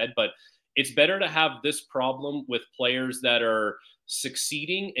to a head. But it's better to have this problem with players that are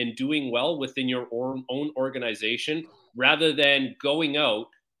succeeding and doing well within your own organization rather than going out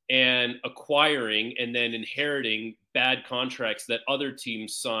and acquiring and then inheriting bad contracts that other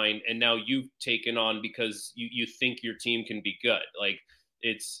teams signed and now you've taken on because you think your team can be good. Like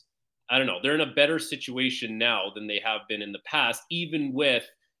I don't know, they're in a better situation now than they have been in the past, even with,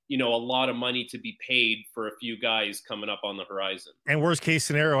 a lot of money to be paid for a few guys coming up on the horizon. And worst case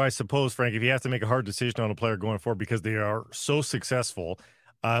scenario, I suppose, Frank, if you have to make a hard decision on a player going forward because they are so successful,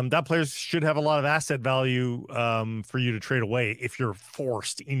 that player should have a lot of asset value for you to trade away if you're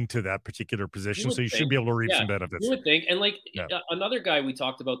forced into that particular position. So you should be able to reap some benefits. You would think. And another guy we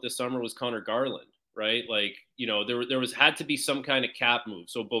talked about this summer was Connor Garland, right? Like, there had to be some kind of cap move.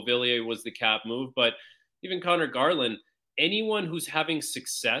 So Beauvillier was the cap move, but even Connor Garland, anyone who's having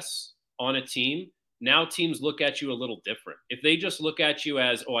success on a team now teams look at you a little different. If they just look at you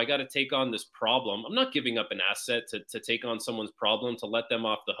as, oh, I got to take on this problem, I'm not giving up an asset to take on someone's problem to let them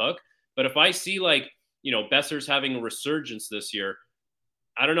off the hook. But if I see Besser's having a resurgence this year,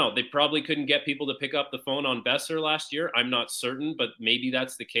 I don't know. They probably couldn't get people to pick up the phone on Besser last year. I'm not certain, but maybe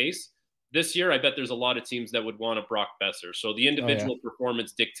that's the case. This year, I bet there's a lot of teams that would want to Brock Besser. So the individual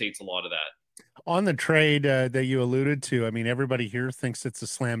performance dictates a lot of that. On the trade that you alluded to, I mean, everybody here thinks it's a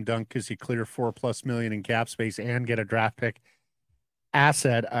slam dunk because you clear $4+ million in cap space and get a draft pick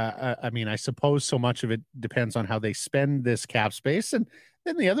asset. I mean, I suppose so much of it depends on how they spend this cap space. And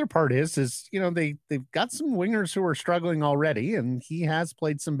then the other part is they've got some wingers who are struggling already, and he has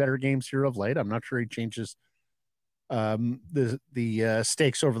played some better games here of late. I'm not sure he changes the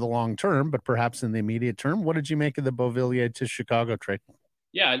stakes over the long term, but perhaps in the immediate term. What did you make of the Beauvillier to Chicago trade?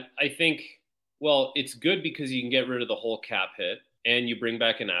 Yeah, I think, well, it's good because you can get rid of the whole cap hit and you bring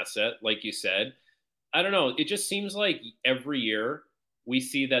back an asset, like you said. I don't know. It just seems like every year we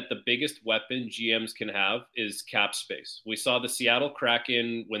see that the biggest weapon GMs can have is cap space. We saw the Seattle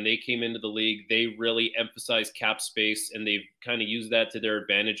Kraken when they came into the league. They really emphasized cap space, and they've kind of used that to their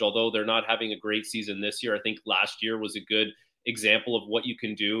advantage. Although they're not having a great season this year, I think last year was a good example of what you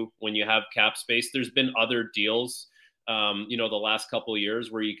can do when you have cap space. There's been other deals, the last couple of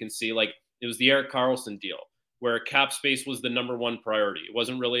years where you can see, like, it was the Erik Karlsson deal, where cap space was the number one priority. It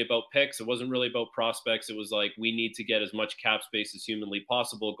wasn't really about picks. It wasn't really about prospects. It was like, we need to get as much cap space as humanly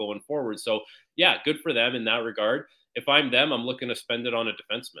possible going forward. So yeah, good for them in that regard. If I'm them, I'm looking to spend it on a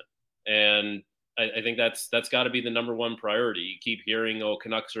defenseman. And I think that's got to be the number one priority. You keep hearing, oh,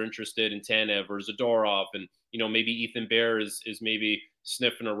 Canucks are interested in Tanev or Zadorov. And, maybe Ethan Bear is maybe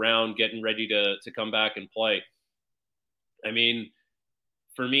sniffing around, getting ready to come back and play. I mean,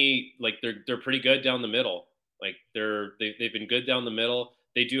 for me, like, they're pretty good down the middle. Like, they've been good down the middle.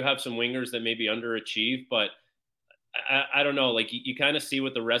 They do have some wingers that maybe underachieve, but I don't know. Like, you kind of see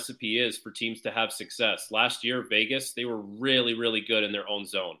what the recipe is for teams to have success. Last year, Vegas, they were really, really good in their own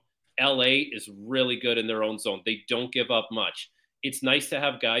zone. LA is really good in their own zone. They don't give up much. It's nice to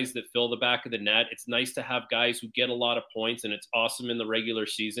have guys that fill the back of the net. It's nice to have guys who get a lot of points, and it's awesome in the regular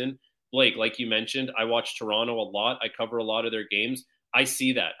season. Blake, like you mentioned, I watch Toronto a lot. I cover a lot of their games. I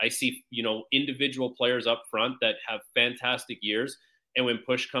see that. I see, individual players up front that have fantastic years. And when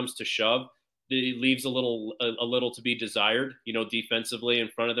push comes to shove, it leaves a little to be desired, defensively in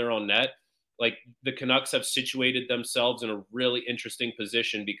front of their own net. Like, the Canucks have situated themselves in a really interesting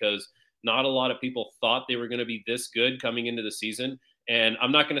position because not a lot of people thought they were going to be this good coming into the season. And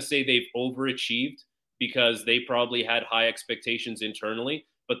I'm not going to say they've overachieved because they probably had high expectations internally,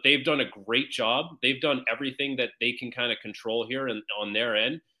 but they've done a great job. They've done everything that they can kind of control here and on their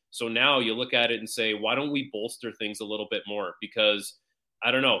end. So now you look at it and say, why don't we bolster things a little bit more? Because I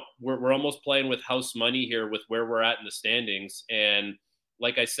don't know, we're almost playing with house money here with where we're at in the standings. And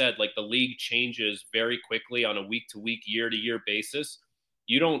like I said, like, the league changes very quickly on a week-to-week, year-to-year basis.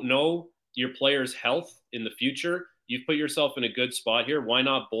 You don't know your players' health in the future. You've put yourself in a good spot here. Why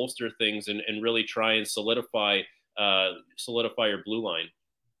not bolster things and really try and solidify your blue line?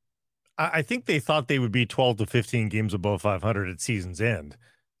 I think they thought they would be 12 to 15 games above 500 at season's end.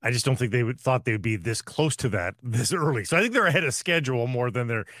 I just don't think thought they would be this close to that this early. So I think they're ahead of schedule more than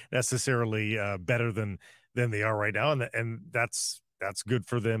they're necessarily better than they are right now, and that's good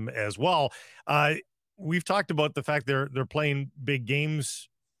for them as well. We've talked about the fact they're playing big games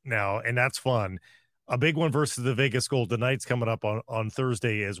now, and that's fun. A big one versus the Vegas Golden Knights coming up on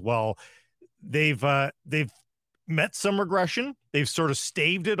Thursday as well. They've met some regression. They've sort of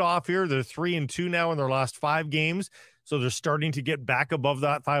staved it off here. They're 3-2 now in their last 5 games. So they're starting to get back above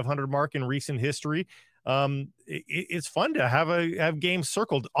that 500 mark in recent history. It's fun to have games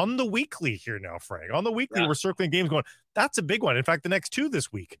circled on the weekly here now, Frank. On the weekly, We're circling games going, that's a big one. In fact, the next 2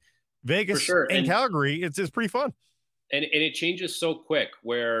 this week, Vegas and Calgary, it's pretty fun. And it changes so quick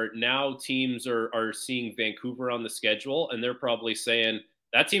where now teams are seeing Vancouver on the schedule, and they're probably saying,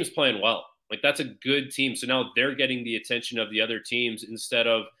 that team's playing well. Like, that's a good team. So now they're getting the attention of the other teams instead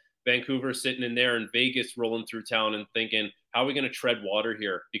of Vancouver sitting in there and Vegas rolling through town and thinking, how are we going to tread water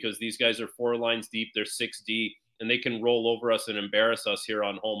here? Because these guys are 4 lines deep, they're 6D, and they can roll over us and embarrass us here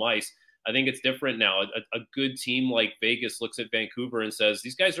on home ice. I think it's different now. A good team like Vegas looks at Vancouver and says,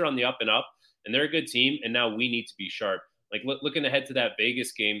 these guys are on the up and up, and they're a good team, and now we need to be sharp. Like, looking ahead to that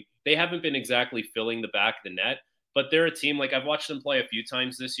Vegas game, they haven't been exactly filling the back of the net, but they're a team, like, I've watched them play a few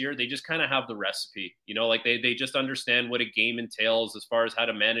times this year. They just kind of have the recipe, like they just understand what a game entails as far as how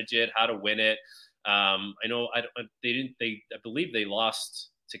to manage it, how to win it. I know I believe they lost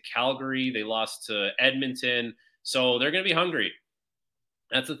to Calgary. They lost to Edmonton. So they're going to be hungry.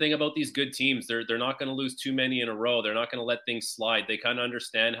 That's the thing about these good teams. They're not going to lose too many in a row. They're not going to let things slide. They kind of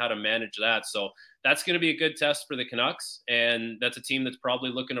understand how to manage that. So that's going to be a good test for the Canucks. And that's a team that's probably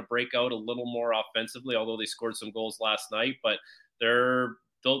looking to break out a little more offensively, although they scored some goals last night. But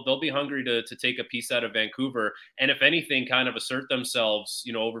they'll be hungry to take a piece out of Vancouver. And if anything, kind of assert themselves,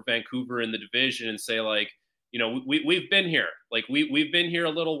 over Vancouver in the division and say, like, we've been here. Like we've been here a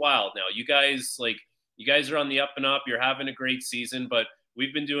little while now. You guys are on the up and up. You're having a great season, but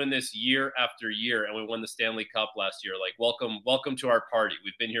we've been doing this year after year, and we won the Stanley Cup last year. Like, welcome to our party.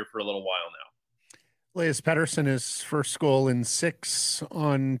 We've been here for a little while now. Elias Pettersson, his first goal in 6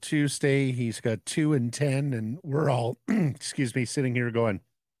 on Tuesday. He's got 2 and 10, and we're all, sitting here going,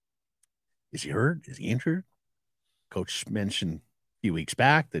 is he hurt? Is he injured? Coach mentioned a few weeks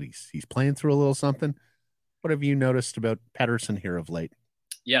back that he's playing through a little something. What have you noticed about Pettersson here of late?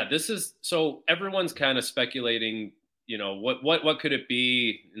 Yeah, so everyone's kind of speculating, what could it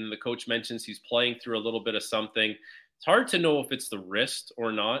be? And the coach mentions he's playing through a little bit of something. It's hard to know if it's the wrist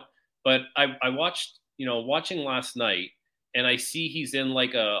or not, but I watched, watching last night, and I see he's in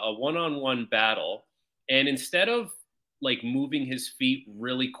like a one-on-one battle. And instead of like moving his feet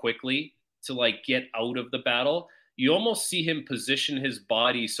really quickly to like get out of the battle, you almost see him position his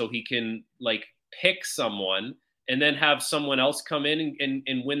body so he can like pick someone and then have someone else come in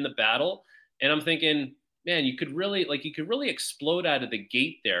and win the battle. And I'm thinking, man, you could really explode out of the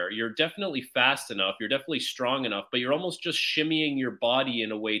gate there. You're definitely fast enough. You're definitely strong enough, but you're almost just shimmying your body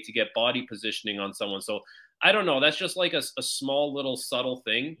in a way to get body positioning on someone. So I don't know. That's just like a small little subtle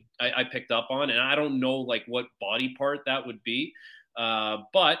thing I picked up on. And I don't know like what body part that would be.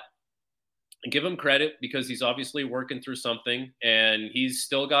 But give him credit because he's obviously working through something and he's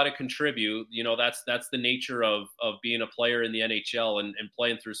still got to contribute. That's the nature of being a player in the NHL and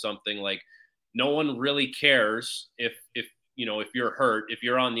playing through something. Like, no one really cares if you're hurt. If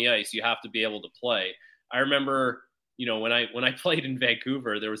you're on the ice, you have to be able to play. I remember, when I played in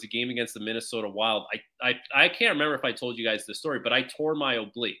Vancouver, there was a game against the Minnesota Wild. I can't remember if I told you guys this story, but I tore my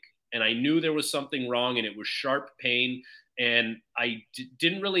oblique and I knew there was something wrong and it was sharp pain. And I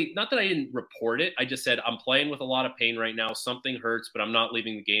didn't really, not that I didn't report it. I just said, I'm playing with a lot of pain right now. Something hurts, but I'm not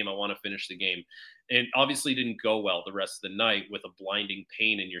leaving the game. I want to finish the game. And obviously didn't go well the rest of the night with a blinding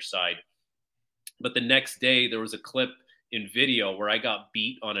pain in your side. But the next day there was a clip in video where I got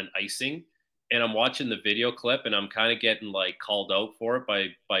beat on an icing, and I'm watching the video clip and I'm kind of getting like called out for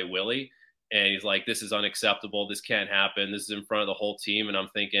it by Willie. And he's like, this is unacceptable. This can't happen. This is in front of the whole team. And I'm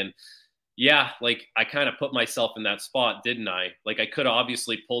thinking, yeah, like I kind of put myself in that spot, didn't I? Like I could have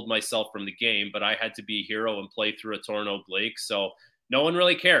obviously pulled myself from the game, but I had to be a hero and play through a torn oblique. So no one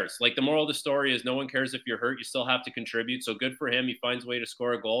really cares. Like the moral of the story is no one cares if you're hurt. You still have to contribute. So good for him. He finds a way to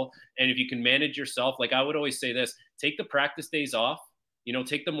score a goal. And if you can manage yourself, like I would always say this, take the practice days off,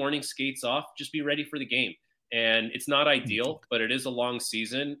 take the morning skates off, just be ready for the game. And it's not ideal, but it is a long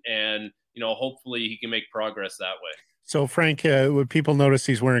season. And, hopefully he can make progress that way. So, Frank, would people notice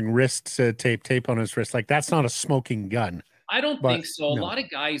he's wearing wrist tape on his wrist? Like, that's not a smoking gun. I don't think so. No. A lot of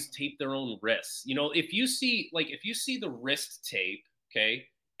guys tape their own wrists. If you see the wrist tape, okay,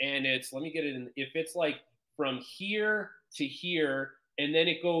 and it's, let me get it in. If it's like from here to here, and then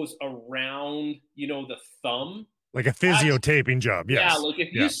it goes around, the thumb. Like a physio taping job, yes. Yeah, like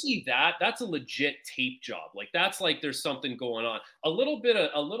if you see that, that's a legit tape job. Like that's like there's something going on. A little bit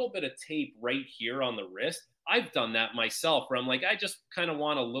of tape right here on the wrist. I've done that myself where I'm like, I just kind of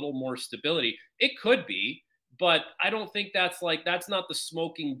want a little more stability. It could be, but I don't think that's not the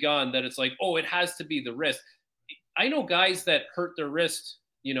smoking gun that it's like, oh, it has to be the wrist. I know guys that hurt their wrist,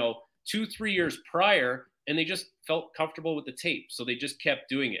 2-3 years prior, and they just felt comfortable with the tape. So they just kept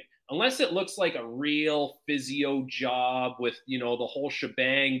doing it. Unless it looks like a real physio job with, the whole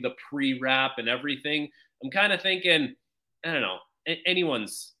shebang, the pre-wrap and everything. I'm kind of thinking, I don't know. Anyone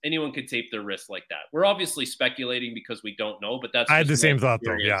could tape their wrist like that. We're obviously speculating because we don't know, but I had the same thought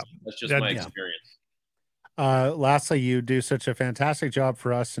though. Yeah, that's just my experience. Lastly, you do such a fantastic job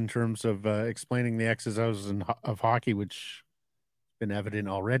for us in terms of explaining the X's O's of hockey, which has been evident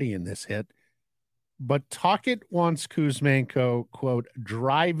already in this hit. But Tocchet wants Kuzmenko, quote,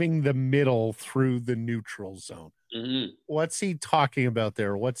 driving the middle through the neutral zone. Mm-hmm. What's he talking about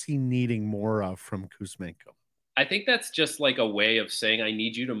there? What's he needing more of from Kuzmenko? I think that's just like a way of saying, I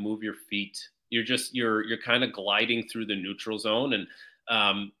need you to move your feet. You're kind of gliding through the neutral zone.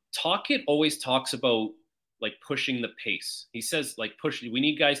 And Tocchet always talks about like pushing the pace. He says like we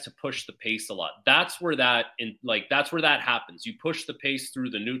need guys to push the pace a lot. That's where that happens. You push the pace through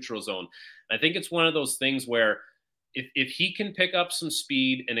the neutral zone. I think it's one of those things where if he can pick up some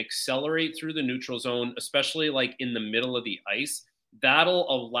speed and accelerate through the neutral zone, especially like in the middle of the ice, that'll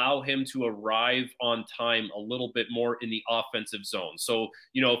allow him to arrive on time a little bit more in the offensive zone. So,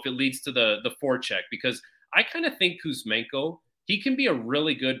 if it leads to the forecheck, because I kind of think Kuzmenko, he can be a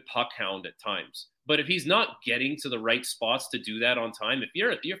really good puck hound at times. But if he's not getting to the right spots to do that on time, if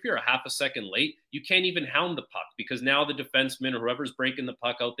you're a half a second late, you can't even hound the puck, because now the defenseman or whoever's breaking the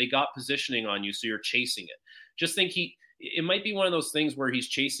puck out, they got positioning on you, so you're chasing it. Just think it might be one of those things where he's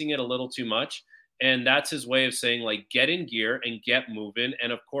chasing it a little too much. And that's his way of saying, like, get in gear and get moving.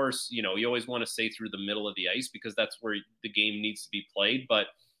 And of course, you always want to stay through the middle of the ice, because that's where the game needs to be played. But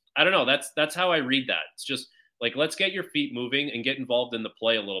I don't know. That's how I read that. It's just like, let's get your feet moving and get involved in the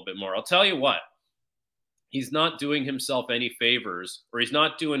play a little bit more. I'll tell you what, he's not doing himself any favors, or he's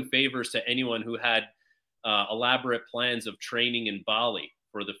not doing favors to anyone who had elaborate plans of training in Bali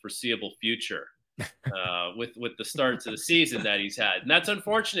for the foreseeable future. With the start to the season that he's had. And that's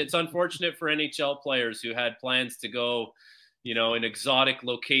unfortunate. It's unfortunate for NHL players who had plans to go, in exotic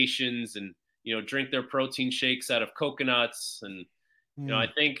locations and, drink their protein shakes out of coconuts. And, I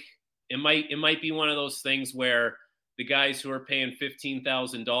think it might be one of those things where the guys who are paying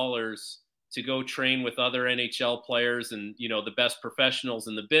 $15,000 to go train with other NHL players and, the best professionals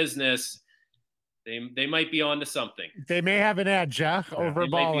in the business, They might be on to something. They may have an edge, over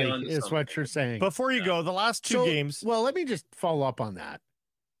Bali, is what you're saying. Before you go, the last two games. Well, let me just follow up on that.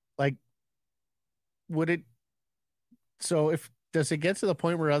 Like, does it get to the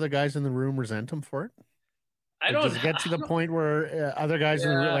point where other guys in the room resent him for it? Does it get to the point where other guys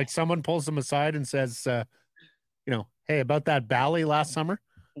in the room, like someone pulls them aside and says, hey, about that Bali last summer?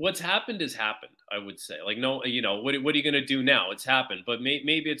 What's happened has happened, I would say. Like, no, what are you going to do now? It's happened. But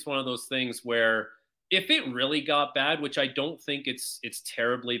maybe it's one of those things where if it really got bad, which I don't think it's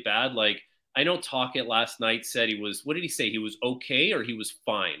terribly bad. Like, I know Talkett last night said what did he say? He was okay, or he was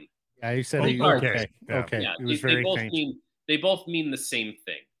fine? Yeah, he said he was okay. Yeah. Okay. Yeah, it was very faint. They both mean the same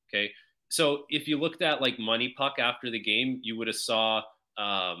thing. Okay. So if you looked at like Money Puck after the game, you would have saw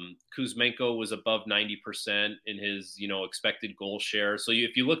Kuzmenko was above 90% in his, expected goal share. So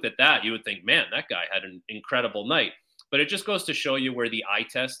if you looked at that, you would think, man, that guy had an incredible night. But it just goes to show you where the eye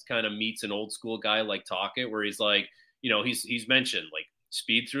test kind of meets an old school guy like Talkett, where he's like, he's mentioned like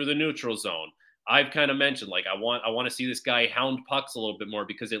speed through the neutral zone. I've kind of mentioned like I want to see this guy hound pucks a little bit more,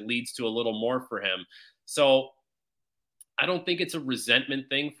 because it leads to a little more for him. So I don't think it's a resentment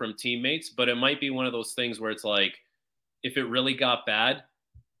thing from teammates, but it might be one of those things where it's like, if it really got bad,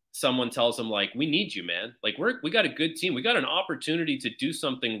 someone tells him like, we need you, man. Like we got a good team. We got an opportunity to do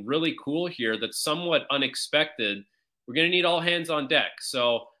something really cool here that's somewhat unexpected. We're going to need all hands on deck.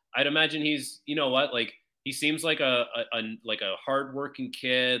 So I'd imagine he's, like he seems like a hardworking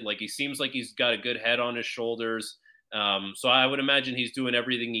kid. Like he seems like he's got a good head on his shoulders. So I would imagine he's doing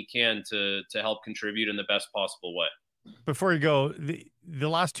everything he can to help contribute in the best possible way. Before you go, the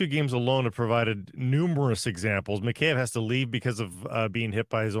last two games alone have provided numerous examples. McCabe has to leave because of being hit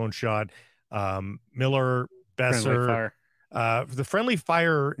by his own shot. Miller, Besser, the friendly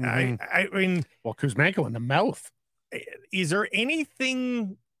fire. Mm-hmm. I mean, well, Kuzmenko in the mouth. Is there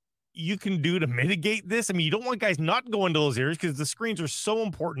anything you can do to mitigate this? I mean, you don't want guys not going to those areas because the screens are so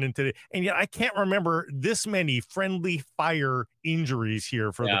important in today. And yet I can't remember this many friendly fire injuries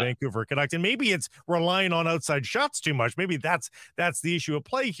here for the Vancouver Canucks. And maybe it's relying on outside shots too much. Maybe that's the issue at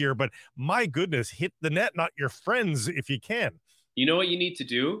play here. But my goodness, hit the net, not your friends, if you can. You know what you need to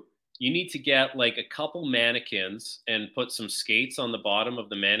do? You need to get like a couple mannequins and put some skates on the bottom of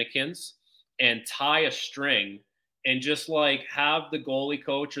the mannequins and tie a string, and just like have the goalie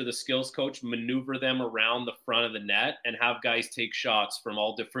coach or the skills coach maneuver them around the front of the net and have guys take shots from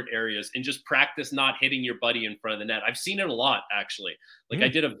all different areas and just practice not hitting your buddy in front of the net. I've seen it a lot, actually. Like I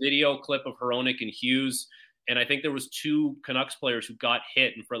did a video clip of Hronek and Hughes, and I think there was two Canucks players who got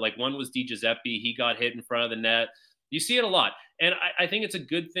hit in front. Like one was Di Giuseppe. He got hit in front of the net. You see it a lot. And I think it's a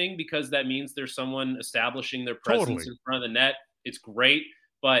good thing, because that means there's someone establishing their presence in front of the net. It's great.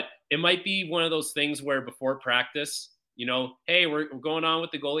 But it might be one of those things where before practice, hey, we're going on with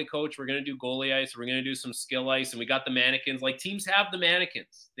the goalie coach. We're going to do goalie ice. We're going to do some skill ice. And we got the mannequins. Like teams have the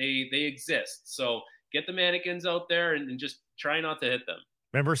mannequins. They exist. So get the mannequins out there and just try not to hit them.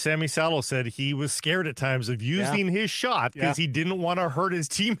 Remember, Sammy Salo said he was scared at times of using his shot because he didn't want to hurt his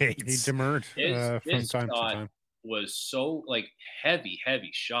teammates. He demurred from time to time. Was so like heavy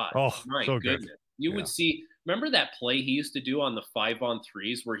shot. Oh, my so goodness. good. You would see. Remember that play he used to do on the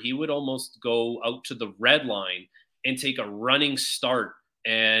 5-on-3s where he would almost go out to the red line and take a running start,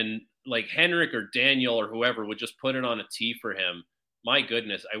 and like Henrik or Daniel or whoever would just put it on a tee for him. My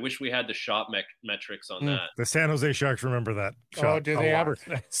goodness, I wish we had the shot metrics on that. The San Jose Sharks remember that shot. Oh, do they ever?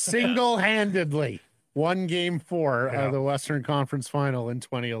 Single-handedly. won Game 4 of the Western Conference Final in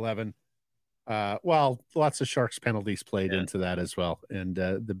 2011. Well, lots of Sharks penalties played into that as well, and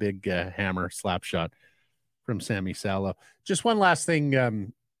the big hammer slap shot from Sammy Salo. Just one last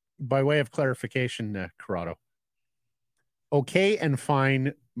thing, by way of clarification, Corrado. Okay and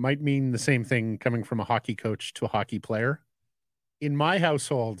fine might mean the same thing coming from a hockey coach to a hockey player. In my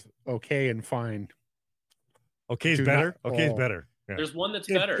household, okay and fine. Okay is better. Okay is better. Yeah. There's one that's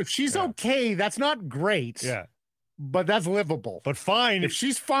better. If she's okay, that's not great. Yeah. But that's livable. But fine. If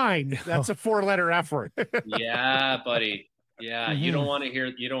she's fine, that's a 4-letter effort. Yeah, buddy. Yeah, you don't want to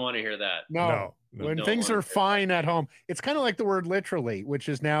hear that. No. When things are fine at home, it's kind of like the word literally, which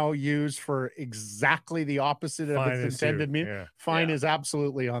is now used for exactly the opposite of its intended meaning. Yeah. Fine is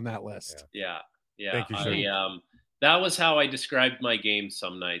absolutely on that list. Yeah. Thank you, sir. That was how I described my game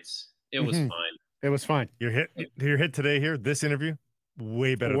some nights. It was fine. It was fine. Your hit today here, this interview,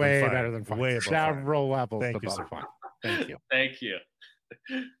 way better than fine. Way several levels Thank you, above sir. fine. Thank you. Thank you.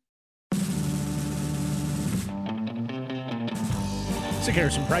 Sick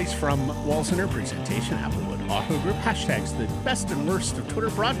Harrison Price from Wall Center presentation, Applewood Auto Group. Hashtags the best and worst of Twitter,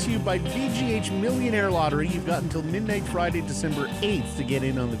 brought to you by VGH Millionaire Lottery. You've got until midnight Friday, December 8th to get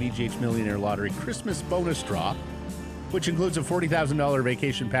in on the VGH Millionaire Lottery Christmas bonus draw, which includes a $40,000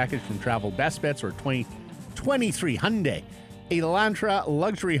 vacation package from Travel Best Bets, or 2023 Hyundai Elantra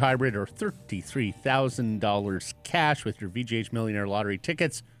luxury hybrid, or $33,000 cash with your VGH Millionaire Lottery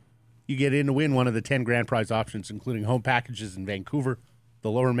tickets. You get in to win one of the 10 grand prize options, including home packages in Vancouver, the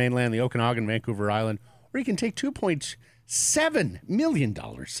Lower Mainland, the Okanagan, Vancouver Island, or you can take $2.7 million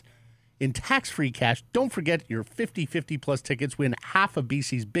in tax-free cash. Don't forget, your 50-50 plus tickets win half of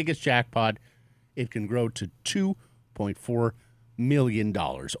BC's biggest jackpot. It can grow to $2.4 million.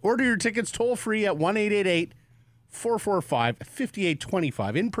 Order your tickets toll-free at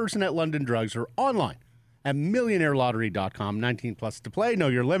 1-888-445-5825, in person at London Drugs, or online at millionaireLottery.com. 19 plus to play. Know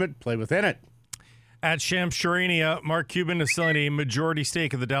your limit. Play within it. At Shams Charania, Mark Cuban is selling a majority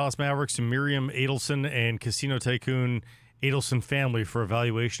stake of the Dallas Mavericks to Miriam Adelson and casino tycoon Adelson family for a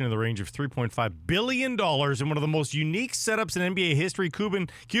valuation in the range of $3.5 billion. In one of the most unique setups in NBA history, Cuban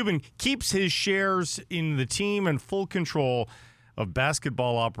keeps his shares in the team and full control of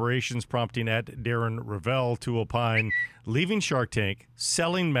basketball operations, prompting at Darren Ravel to opine, leaving Shark Tank,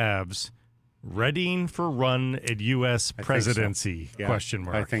 selling Mavs, readying for run at U.S. presidency? So. Question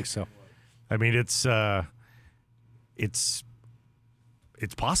mark. I think so. I mean, it's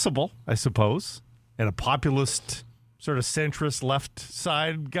possible, I suppose, and a populist sort of centrist left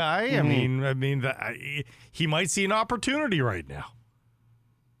side guy. Mm-hmm. He might see an opportunity right now.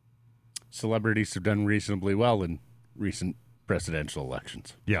 Celebrities have done reasonably well in recent presidential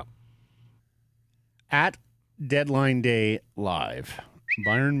elections. Yeah. At Deadline Day Live,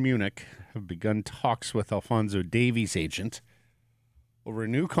 Bayern Munich have begun talks with Alphonso Davies' agent over a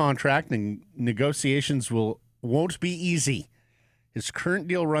new contract, and negotiations won't be easy. His current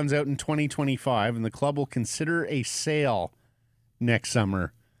deal runs out in 2025, and the club will consider a sale next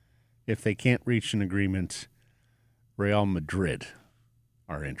summer if they can't reach an agreement. Real Madrid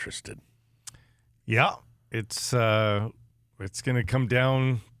are interested. Yeah, it's going to come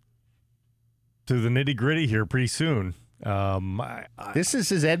down to the nitty-gritty here pretty soon. This is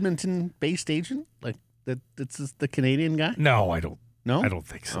his Edmonton-based agent? Like, that's the Canadian guy? No, I don't. No? I don't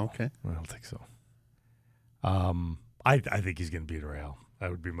think so. Okay. I don't think so. I think he's going to beat Real.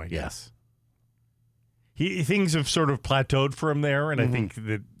 That would be my guess. Things have sort of plateaued for him there, and I think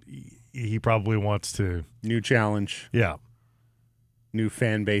that he probably wants to... New challenge. Yeah. New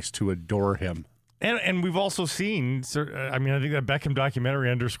fan base to adore him. And we've also seen, I think that Beckham documentary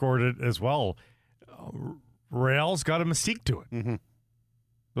underscored it as well. Real's got a mystique to it.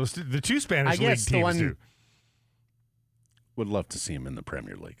 Mm-hmm. The two Spanish league teams do. Would love to see him in the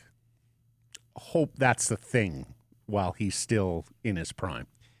Premier League. Hope that's the thing while he's still in his prime.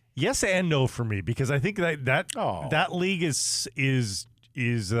 Yes and no for me, because I think that league is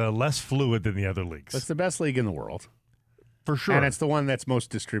less fluid than the other leagues. It's the best league in the world. For sure. And it's the one that's most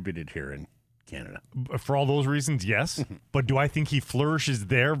distributed here in Canada. For all those reasons, yes. But do I think he flourishes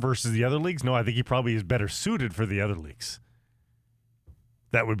there versus the other leagues? No, I think he probably is better suited for the other leagues.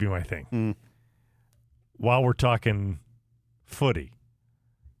 That would be my thing. While we're talking footy,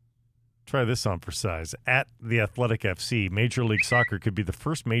 try this on for size. At the Athletic FC, Major League Soccer could be the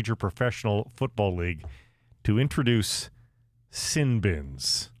first major professional football league to introduce sin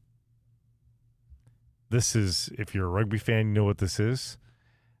bins. This is, if you're a rugby fan, you know what this is.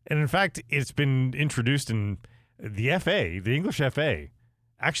 And in fact, it's been introduced in the FA, the English FA,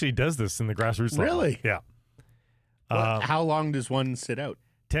 actually does this in the grassroots level. Really? Yeah. How long does one sit out?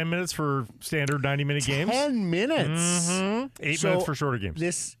 10 minutes for standard 90-minute games. 10 minutes. 8 minutes for shorter games.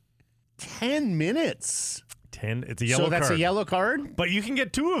 This 10 minutes. 10. It's a yellow card. So that's a yellow card? But you can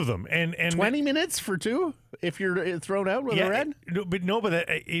get 2 of them. And 20 minutes for 2 if you're thrown out with a red? But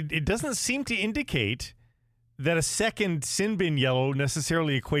it doesn't seem to indicate that a second sin bin yellow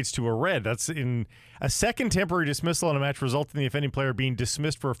necessarily equates to a red. That's in a second temporary dismissal on a match resulting in the offending player being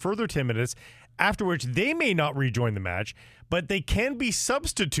dismissed for a further 10 minutes, after which they may not rejoin the match, but they can be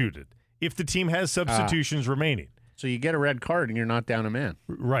substituted if the team has substitutions remaining. So you get a red card and you're not down a man.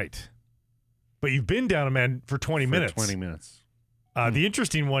 Right. But you've been down a man for 20 minutes. 20 minutes. The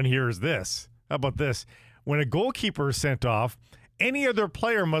interesting one here is this. How about this? When a goalkeeper is sent off, any other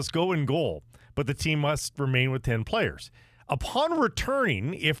player must go in goal, but the team must remain with 10 players. Upon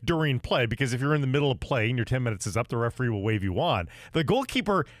returning, if during play, because if you're in the middle of play and your 10 minutes is up, the referee will wave you on. The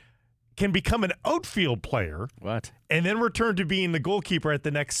goalkeeper can become an outfield player. What? And then return to being the goalkeeper at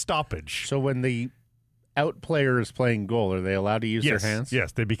the next stoppage. So when the out player is playing goal, are they allowed to use their hands?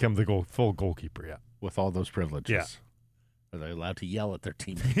 Yes, they become the full goalkeeper, yeah. With all those privileges? Yeah. Are they allowed to yell at their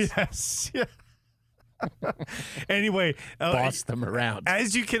teammates? Yes, yeah. Anyway, boss them around.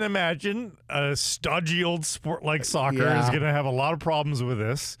 As you can imagine, a stodgy old sport like soccer is going to have a lot of problems with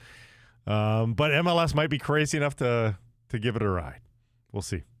this. But MLS might be crazy enough to give it a ride. We'll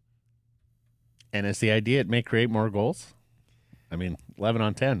see. And is the idea it may create more goals? I mean, 11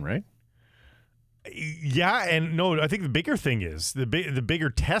 on 10, right? Yeah, and no, I think the bigger thing is the bigger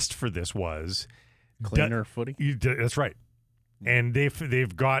test for this was cleaner footy. That's right, and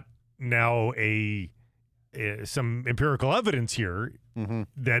they've got now some empirical evidence here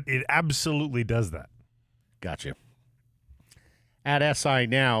that it absolutely does that. Gotcha. At SI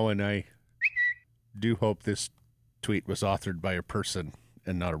now, and I do hope this tweet was authored by a person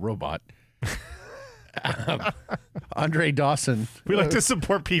and not a robot. Andre Dawson. We like to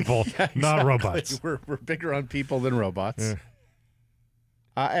support people, not robots. We're bigger on people than robots.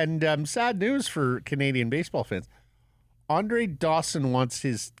 Yeah. And sad news for Canadian baseball fans. Andre Dawson wants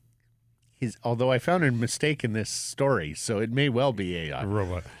his although I found a mistake in this story, so it may well be a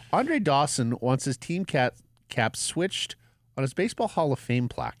robot. Andre Dawson wants his team cap switched on his Baseball Hall of Fame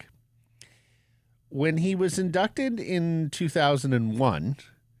plaque. When he was inducted in 2001,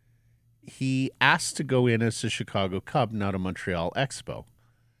 he asked to go in as a Chicago Cub, not a Montreal Expo.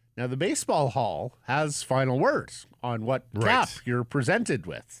 Now, the Baseball Hall has final words on what cap you're presented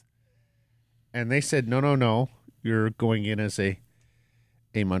with. And they said, no, you're going in as a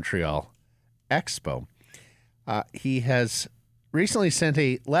Montreal Expo. He has recently sent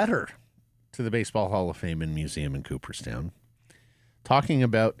a letter to the Baseball Hall of Fame and Museum in Cooperstown, talking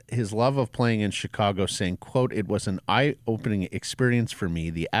about his love of playing in Chicago, saying, quote, "It was an eye-opening experience for me,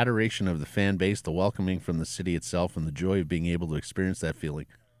 the adoration of the fan base, the welcoming from the city itself, and the joy of being able to experience that feeling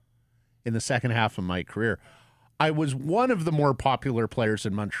in the second half of my career. I was one of the more popular players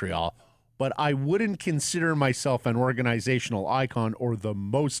in Montreal, but I wouldn't consider myself an organizational icon or the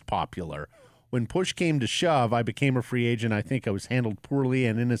most popular. When push came to shove, I became a free agent. I think I was handled poorly,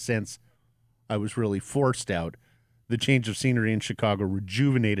 and in a sense, I was really forced out. The change of scenery in Chicago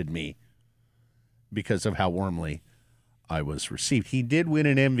rejuvenated me because of how warmly I was received." He did win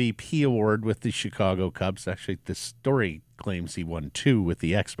an MVP award with the Chicago Cubs. Actually, this story claims he won 2 with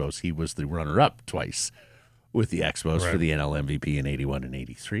the Expos. He was the runner-up twice with the Expos for the NL MVP in 81 and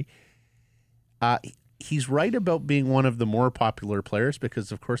 83. He's right about being one of the more popular players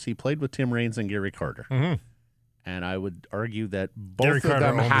because, of course, he played with Tim Raines and Gary Carter. Mm-hmm. And I would argue that both of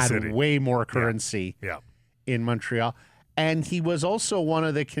them had way more currency in Montreal. And he was also one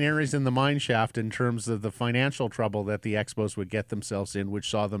of the canaries in the mine shaft in terms of the financial trouble that the Expos would get themselves in, which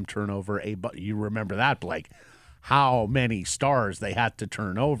saw them turn over you remember that, Blake, how many stars they had to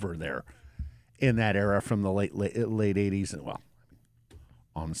turn over there in that era from the late 80s. And, well,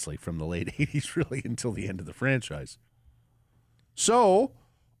 honestly, from the late 80s really until the end of the franchise. So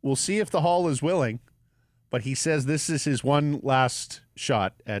we'll see if the Hall is willing, but he says this is his one last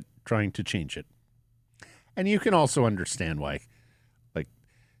shot at trying to change it. And you can also understand why, like,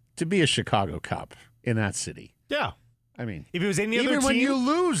 to be a Chicago Cub in that city. Yeah. I mean, if it was any other team, even when you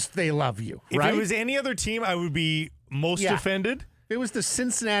lose, they love you, right? If it was any other team, I would be most offended. If it was the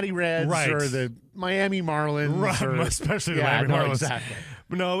Cincinnati Reds or the Miami Marlins, or, especially the Miami Marlins. Exactly.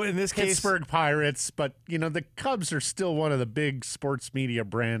 No, in this case, Pittsburgh Pirates. But, the Cubs are still one of the big sports media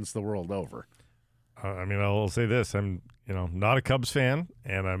brands the world over. I mean, I'll say this. I'm, not a Cubs fan,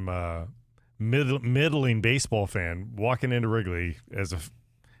 and I'm a middling baseball fan walking into Wrigley as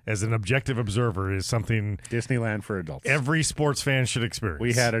as an objective observer, is something Disneyland for adults. every sports fan should experience.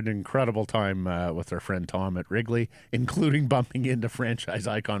 We had an incredible time with our friend Tom at Wrigley, including bumping into franchise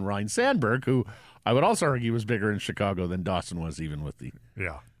icon Ryan Sandberg, who I would also argue was bigger in Chicago than Dawson was, even with the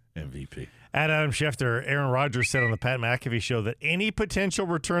MVP. At Adam Schefter, Aaron Rodgers said on the Pat McAfee show that any potential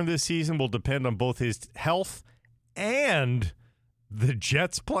return this season will depend on both his health and the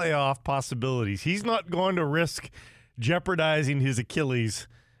Jets' playoff possibilities. He's not going to risk jeopardizing his Achilles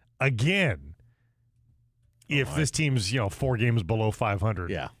again if this team's 4 games below 500.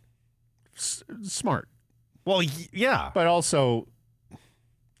 Yeah. Smart. Well, yeah. But also,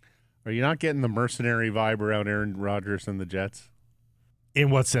 are you not getting the mercenary vibe around Aaron Rodgers and the Jets? In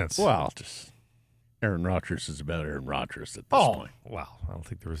what sense? Well, just Aaron Rodgers is about Aaron Rodgers at this point. Wow. I don't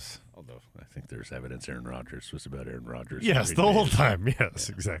think there was... Although I think there's evidence Aaron Rodgers was about Aaron Rodgers. Yes, the whole time. Yes,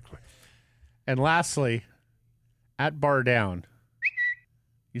 exactly. And lastly, at Bar Down,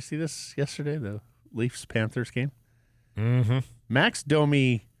 you see this yesterday, the Leafs-Panthers game? Mm-hmm. Max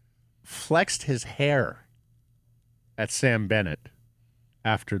Domi flexed his hair at Sam Bennett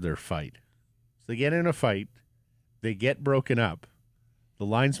after their fight. So they get in a fight. They get broken up. The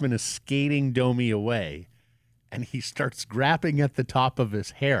linesman is skating Domi away, and he starts grabbing at the top of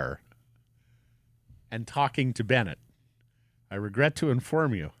his hair and talking to Bennett. I regret to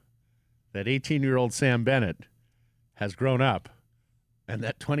inform you that 18-year-old Sam Bennett has grown up, and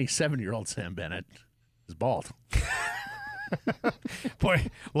that 27-year-old Sam Bennett is bald. Boy,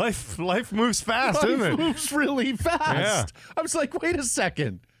 life moves fast, doesn't it? Life moves really fast. Yeah. I was like, wait a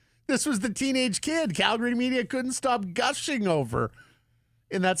second. This was the teenage kid Calgary media couldn't stop gushing over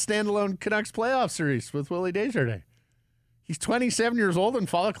in that standalone Canucks playoff series with Willie Desjardins. He's 27 years old and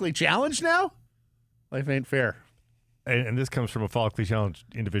follically challenged now? Life ain't fair. And this comes from a follically challenged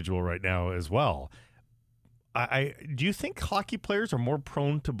individual right now as well. I do you think hockey players are more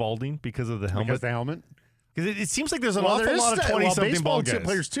prone to balding because of the helmet? Because the helmet? Because it seems like there's an awful lot of 20-something bald guys.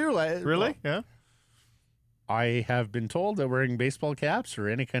 Players too. Really? Yeah. I have been told that wearing baseball caps or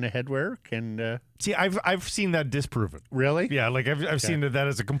any kind of headwear can. See, I've seen that disproven. Really? Yeah, like I've seen that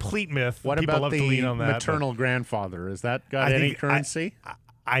as a complete myth. What People about love the to lean on that, maternal grandfather? Has that got any currency?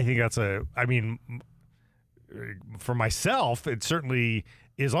 I think that's for myself, it certainly,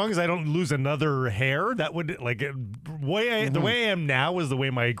 as long as I don't lose another hair, that would, the way I am now is the way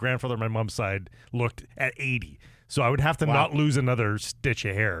my grandfather on my mom's side looked at 80. So I would have to not lose another stitch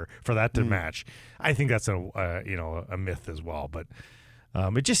of hair for that to match. I think that's a myth as well. But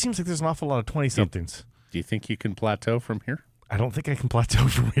it just seems like there's an awful lot of 20-somethings. Do you think you can plateau from here? I don't think I can plateau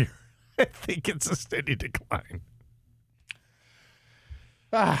from here. I think it's a steady decline.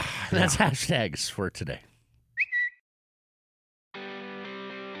 That's hashtags for today.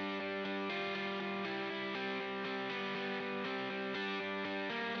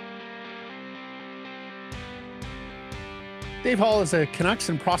 Dave Hall is a Canucks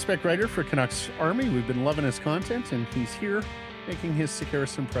and prospect writer for Canucks Army. We've been loving his content, and he's here making his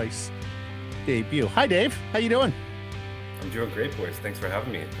Sekeres and Price debut. Hi, Dave. How you doing? I'm doing great, boys. Thanks for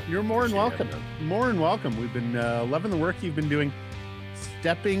having me. You're more than welcome. More than welcome. We've been loving the work you've been doing,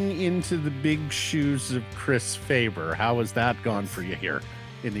 stepping into the big shoes of Chris Faber. How has that gone for you here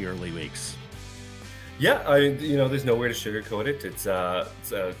in the early weeks? Yeah, there's no way to sugarcoat it. It's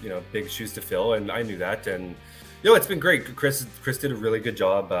big shoes to fill, and I knew that. And it's been great. Chris did a really good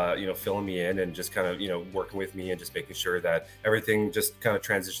job, filling me in and just kind of, working with me and just making sure that everything just kind of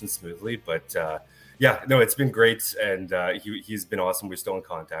transitions smoothly. But it's been great, and he's been awesome. We're still in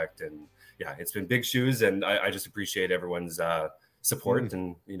contact, and it's been big shoes, and I just appreciate everyone's support,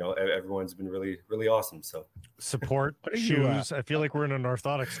 and everyone's been really, really awesome. So support shoes. I feel like we're in an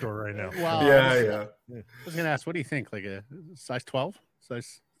orthotic store right now. Wow. Yeah. I was going to ask, what do you think? Like a size 12,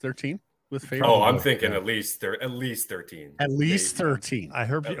 size 13 with Faber? Oh, I'm thinking at least 13. At least 13. I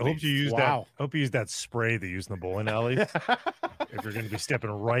hope you use that. Hope you use that spray they use in the bowling alley. If you're going to be stepping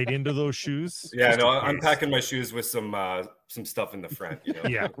right into those shoes. Yeah, no, I'm packing my shoes with some stuff in the front.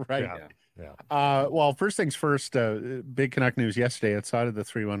 Yeah, right. Yeah. Well, first things first, big Canuck news yesterday outside of the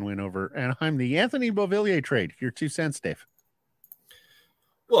 3-1 win over Anaheim, the Anthony Beauvillier trade. Your 2 cents, Dave.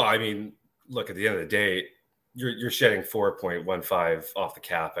 Well, I mean, look, at the end of the day, you're shedding 4.15 off the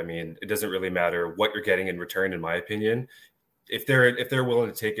cap. I mean, it doesn't really matter what you're getting in return, in my opinion. If they're willing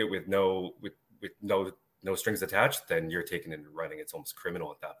to take it with no strings attached, then you're taking it and running. It's almost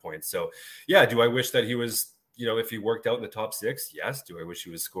criminal at that point. So, yeah, do I wish that he was, if he worked out in the top 6, yes. Do I wish he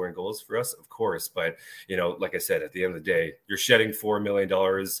was scoring goals for us? Of course. But, like I said, at the end of the day, you're shedding $4 million.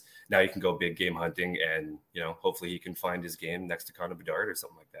 Now you can go big game hunting, and, hopefully he can find his game next to Connor Bedard or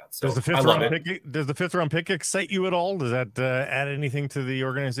something like that. So does the fifth round pick excite you at all? Does that add anything to the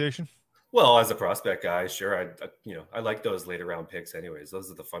organization? Well, as a prospect guy, sure. I like those later round picks anyways.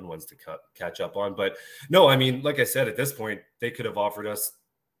 Those are the fun ones to catch up on. But no, I mean, like I said, at this point, they could have offered us,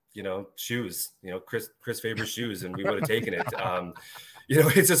 shoes, Chris Faber's shoes, and we would have taken it.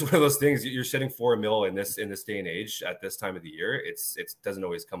 It's just one of those things. You're shedding $4 million in this day and age at this time of the year. It doesn't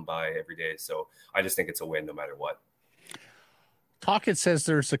always come by every day. So I just think it's a win no matter what. Tocchet says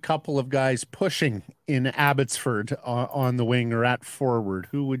there's a couple of guys pushing in Abbotsford on the wing or at forward.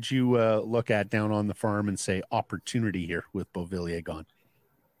 Who would you look at down on the farm and say opportunity here with Beauvillier gone?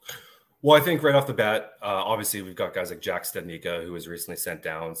 Well, I think right off the bat, obviously we've got guys like Jack Studnicka, who was recently sent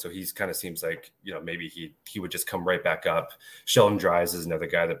down. So he's kind of seems like, maybe he would just come right back up. Sheldon Dries is another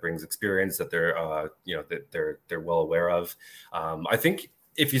guy that brings experience that they're, that they're well aware of. I think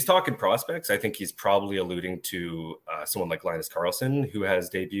if he's talking prospects, I think he's probably alluding to someone like Linus Karlsson, who had his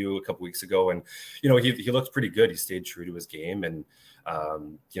debut a couple weeks ago. And, he looked pretty good. He stayed true to his game, and,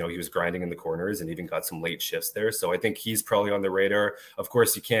 he was grinding in the corners and even got some late shifts there. So I think he's probably on the radar. Of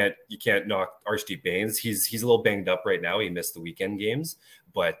course, you can't knock Archdeep Bains. He's a little banged up right now. He missed the weekend games,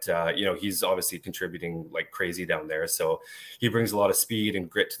 but, he's obviously contributing like crazy down there. So he brings a lot of speed and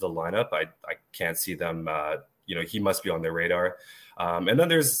grit to the lineup. I can't see them, he must be on their radar. And then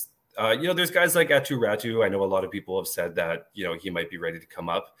there's guys like Atu Ratu. I know a lot of people have said that, he might be ready to come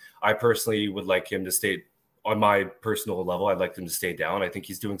up. I personally would like him to stay on my personal level. I'd like him to stay down. I think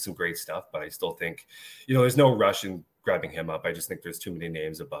he's doing some great stuff, but I still think, there's no rush in grabbing him up. I just think there's too many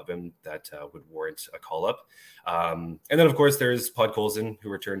names above him that would warrant a call up. And then of course there's Podkolzin, who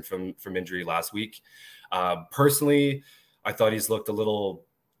returned from injury last week. Personally, I thought he's looked a little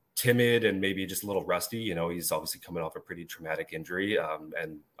timid and maybe just a little rusty. He's obviously coming off a pretty traumatic injury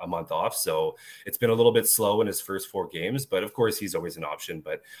and a month off. So it's been a little bit slow in his first 4 games, but of course he's always an option.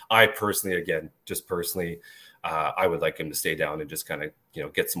 But I personally, I would like him to stay down and just kind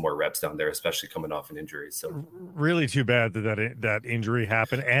of, get some more reps down there, especially coming off an injury. So really too bad that injury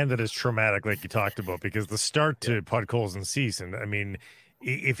happened and that it's traumatic, like you talked about, because the start to Podkolzin's season, I mean,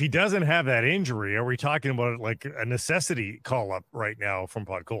 if he doesn't have that injury, are we talking about like a necessity call up right now from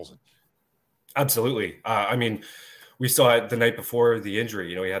Podkolzin? Absolutely. I mean, we saw it the night before the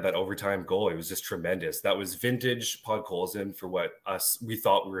injury. He had that overtime goal. It was just tremendous. That was vintage Podkolzin for what we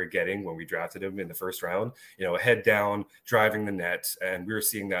thought we were getting when we drafted him in the first round. Head down, driving the net, and we were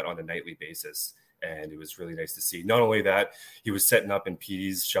seeing that on a nightly basis. And it was really nice to see. Not only that, he was setting up in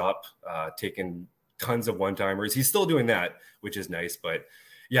Petey's shop, taking tons of one-timers. He's still doing that, which is nice. But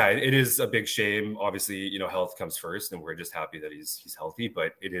yeah, it is a big shame. Obviously, health comes first, and we're just happy that he's healthy.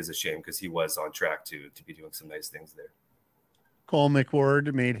 But it is a shame because he was on track to be doing some nice things there. Cole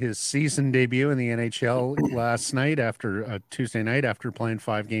McWard made his season debut in the NHL last night Tuesday night after playing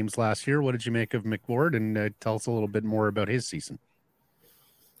 5 games last year. What did you make of McWard? And tell us a little bit more about his season.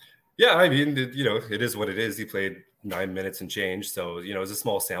 Yeah, I mean, it is what it is. He played 9 minutes and change. So, it was a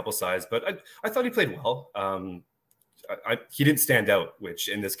small sample size, but I thought he played well. He didn't stand out, which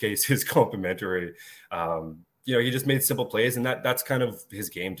in this case is complimentary. He just made simple plays, and that's kind of his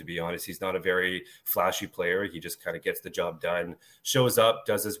game, to be honest. He's not a very flashy player. He just kind of gets the job done, shows up,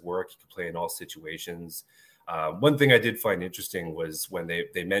 does his work. He can play in all situations. One thing I did find interesting was when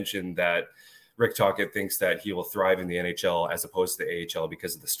they mentioned that Rick Tocchet thinks that he will thrive in the NHL as opposed to the AHL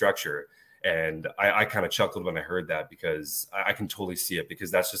because of the structure. And I kind of chuckled when I heard that, because I can totally see it,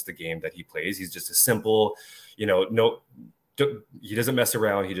 because that's just the game that he plays. He's just a simple, he doesn't mess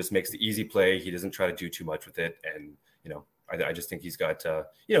around. He just makes the easy play. He doesn't try to do too much with it. And, I just think he's got,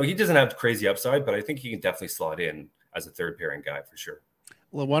 he doesn't have crazy upside, but I think he can definitely slot in as a third pairing guy for sure.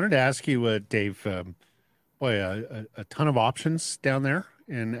 Well, I wanted to ask you, Dave, a ton of options down there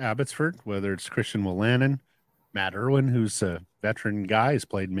in Abbotsford, whether it's Christian Wolanin, Matt Irwin, who's a veteran guy, has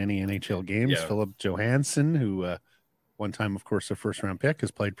played many NHL games. Yeah. Philip Johansson, who one time, of course, a first-round pick,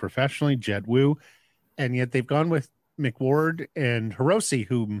 has played professionally. Jed Wu. And yet they've gone with McWard and Hirose,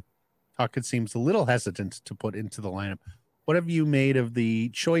 whom Tocchet seems a little hesitant to put into the lineup. What have you made of the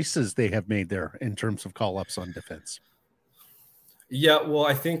choices they have made there in terms of call-ups on defense? Yeah, well,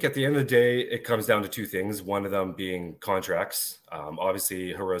 I think at the end of the day, it comes down to 2 things. One of them being contracts.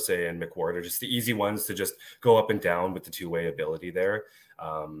 Obviously, Hirose and McWard are just the easy ones to just go up and down with the two-way ability there.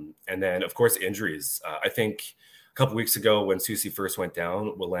 And then, of course, injuries. I think a couple weeks ago when Susie first went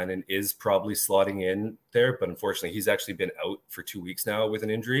down, Wolanin is probably slotting in there, but unfortunately he's actually been out for 2 weeks now with an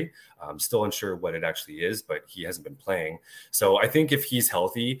injury. I'm still unsure what it actually is, but he hasn't been playing. So I think if he's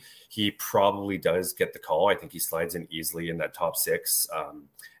healthy, he probably does get the call. I think he slides in easily in that top 6,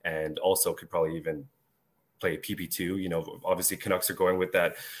 and also could probably even play PP2. You know, obviously Canucks are going with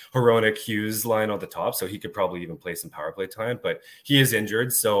that Hronek Hughes line on the top, so he could probably even play some power play time, but he is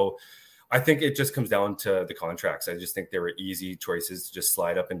injured. So I think it just comes down to the contracts. I just think they were easy choices to just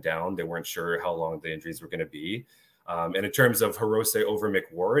slide up and down. They weren't sure how long the injuries were going to be. And in terms of Hirose over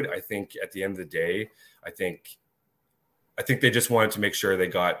McWard, I think at the end of the day, I think they just wanted to make sure they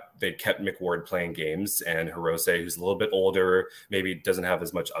kept McWard playing games, and Hirose, who's a little bit older, maybe doesn't have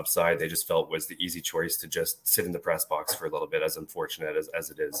as much upside, they just felt was the easy choice to just sit in the press box for a little bit, as unfortunate as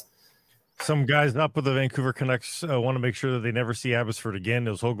it is. Some guys up with the Vancouver Canucks want to make sure that they never see Abbotsford again.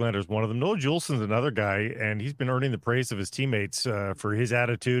 Those Hoaglander's one of them. Noah Juulsen's another guy, and he's been earning the praise of his teammates for his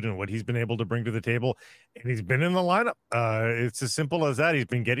attitude and what he's been able to bring to the table. And he's been in the lineup. It's as simple as that. He's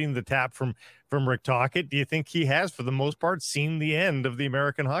been getting the tap from Rick Tocchet. Do you think he has, for the most part, seen the end of the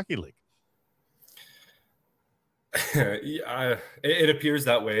American Hockey League? Yeah, it appears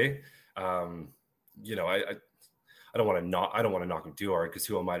that way. You know, I don't want to knock him too hard, because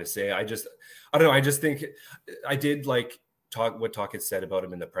who am I to say? I don't know. I just think I did like what Tocchet said about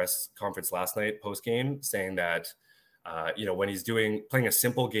him in the press conference last night post game, saying that you know, when he's playing a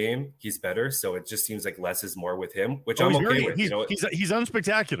simple game, he's better. So it just seems like less is more with him, which I'm okay with. He's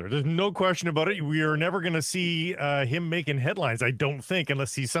unspectacular. There's no question about it. We are never going to see him making headlines, I don't think,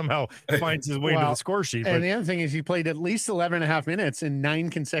 unless he somehow finds his way into the score sheet. And the other thing is he played at least 11 and a half minutes in 9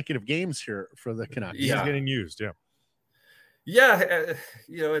 consecutive games here for the Canucks. Yeah. He's getting used, yeah. Yeah,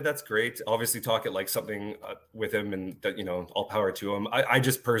 you know, that's great. Obviously, Tocchet like something with him, and that, you know, all power to him. I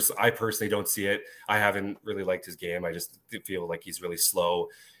personally don't see it. I haven't really liked his game. I just feel like he's really slow.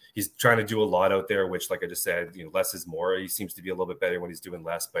 He's trying to do a lot out there, which, like I just said, you know, less is more. He seems to be a little bit better when he's doing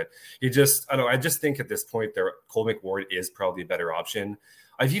less, but I just think at this point Cole McWard is probably a better option.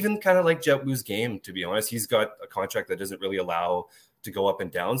 I've even kind of liked Jet Wu's game, to be honest. He's got a contract that doesn't really allow to go up and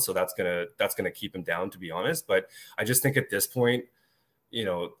down, so that's gonna keep him down, to be honest. But I just think at this point, you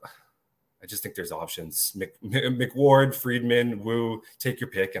know, I just think there's options. McWard, Friedman, Wu, take your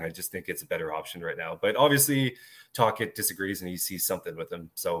pick, and I just think it's a better option right now. But obviously, Tocchet disagrees and he sees something with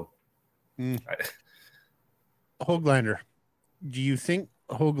him. So, Hoaglander, do you think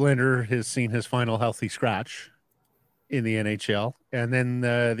Hoaglander has seen his final healthy scratch in the NHL? And then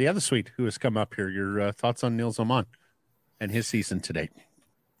the other suite who has come up here, your thoughts on Nils Åman and his season today?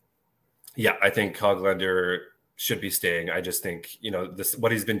 Yeah, I think Hoaglander should be staying. I just think, you know,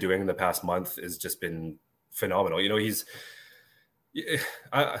 what he's been doing in the past month has just been phenomenal. You know,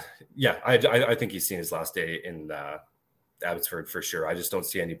 I think he's seen his last day in Abbotsford for sure. I just don't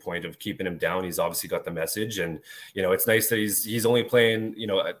see any point of keeping him down. He's obviously got the message, and you know, it's nice that he's only playing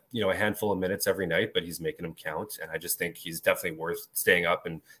a handful of minutes every night, but he's making them count. And I just think he's definitely worth staying up,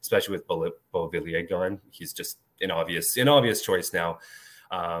 and especially with Beauvillier gone, he's just an obvious choice now.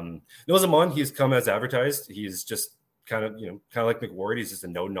 Nils Åman, he's come as advertised. He's just kind of like McWard. He's just a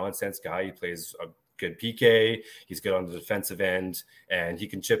no nonsense guy. He plays a good PK. He's good on the defensive end, and he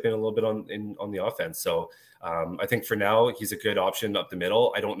can chip in a little bit on the offense. So I think for now he's a good option up the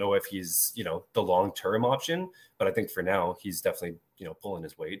middle. I don't know if he's the long term option, but I think for now he's definitely pulling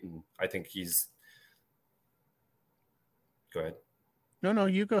his weight, and I think he's. Go ahead. No,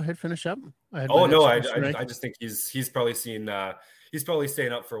 you go ahead. Finish up. I just think he's probably seen. He's probably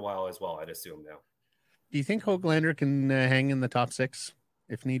staying up for a while as well, I'd assume now. Do you think Hoaglander can hang in the top 6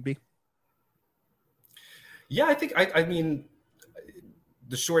 if need be? Yeah, I think. I mean,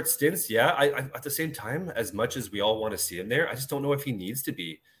 the short stints. Yeah, I at the same time, as much as we all want to see him there, I just don't know if he needs to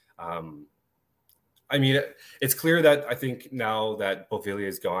be. I mean, it's clear that I think now that Beauvillier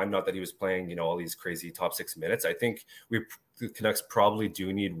is gone, not that he was playing, all these crazy top 6 minutes. I think the Canucks probably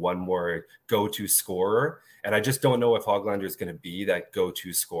do need one more go-to scorer. And I just don't know if Hoaglander is going to be that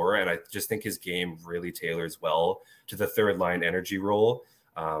go-to scorer. And I just think his game really tailors well to the third line energy role.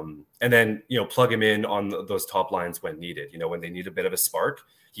 And then, plug him in on those top lines when needed. When they need a bit of a spark,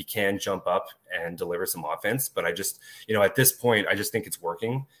 he can jump up and deliver some offense. But I just, at this point, I just think it's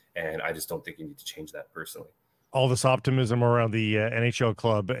working. And I just don't think you need to change that personally. All this optimism around the NHL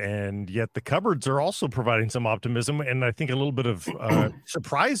club, and yet the cupboards are also providing some optimism, and I think a little bit of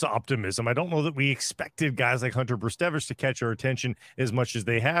surprise optimism. I don't know that we expected guys like Hunter Brustevich to catch our attention as much as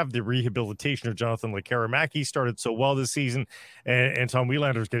they have. The rehabilitation of Jonathan Lekkerimäki started so well this season, and Tom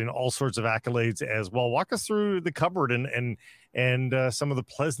Wielander's getting all sorts of accolades as well. Walk us through the cupboard and and some of the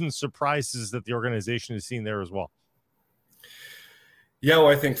pleasant surprises that the organization has seen there as well. Yeah, well,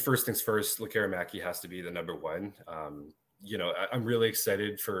 I think first things first, Lekkerimaki has to be the number one. I'm really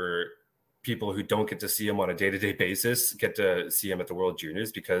excited for people who don't get to see him on a day-to-day basis get to see him at the World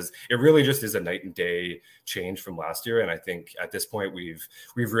Juniors, because it really just is a night and day change from last year. And I think at this point we've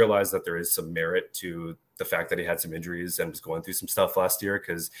realized that there is some merit to the fact that he had some injuries and was going through some stuff last year,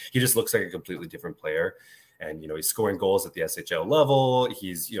 because he just looks like a completely different player. And, he's scoring goals at the SHL level.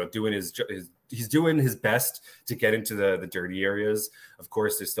 He's, doing he's doing his best to get into the dirty areas. Of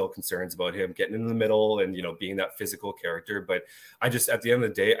course, there's still concerns about him getting in the middle and, being that physical character. But at the end of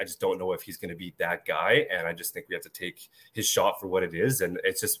the day, I just don't know if he's going to be that guy. And I just think we have to take his shot for what it is. And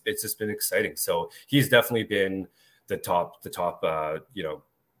it's just been exciting. So he's definitely been the top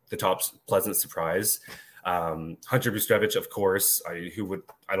pleasant surprise. Hunter Bustrevich, of course, I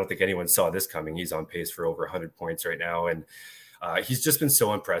don't think anyone saw this coming. He's on pace for over 100 points right now. And he's just been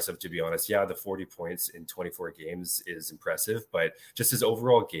so impressive, to be honest. Yeah, the 40 points in 24 games is impressive, but just his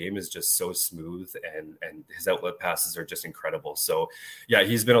overall game is just so smooth, and his outlet passes are just incredible. So yeah,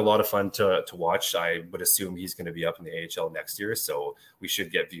 he's been a lot of fun to watch. I would assume he's going to be up in the AHL next year, so we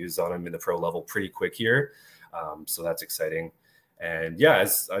should get views on him in the pro level pretty quick here. So that's exciting. And yeah,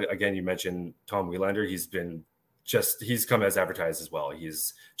 again, you mentioned Tom Wielander. He's come as advertised as well.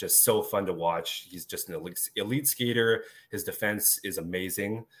 He's just so fun to watch. He's just an elite skater. His defense is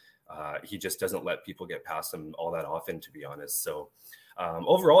amazing. He just doesn't let people get past him all that often, to be honest. So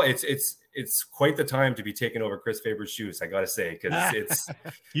overall, it's quite the time to be taking over Chris Faber's shoes, I got to say, because it's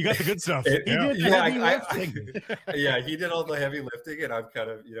you got the good stuff. He did all the heavy lifting, and I'm kind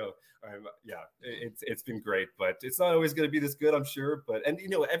of it's been great, but it's not always going to be this good, I'm sure. But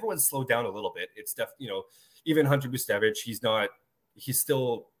everyone's slowed down a little bit. It's even Hunter Bustrevich, he's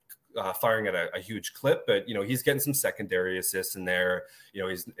still firing at a huge clip, but he's getting some secondary assists in there.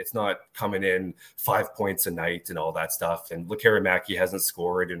 It's not coming in 5 points a night and all that stuff. And Lekkerimaki hasn't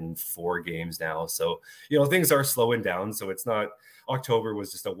scored in 4 games now, so things are slowing down. So it's not, October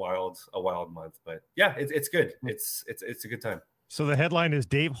was just a wild month, but yeah, it's good. It's a good time. So the headline is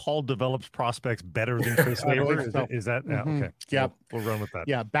Dave Hall develops prospects better than Chris Faber. Is that okay? Yeah, we'll run with that.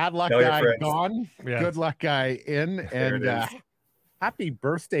 Yeah, bad luck guy gone, good luck guy in, and happy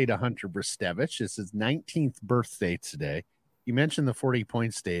birthday to Hunter Bustrevich. It's his 19th birthday today. You mentioned the 40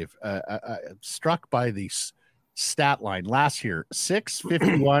 points, Dave. Struck by the stat line last year: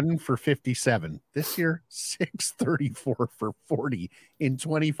 651 for 57. This year, 634 for 40 in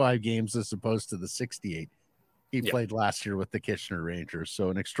 25 games, as opposed to the 68 he played last year with the Kitchener Rangers.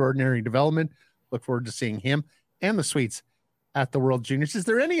 So an extraordinary development. Look forward to seeing him and the Sweets at the World Juniors. Is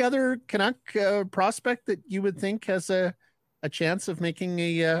there any other Canuck prospect that you would think has a chance of making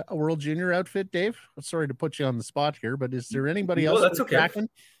a World Junior outfit, Dave? Sorry to put you on the spot here, but is there anybody else that's okay. tracking?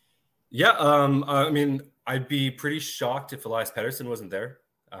 Yeah, I mean, I'd be pretty shocked if Elias Pettersson wasn't there.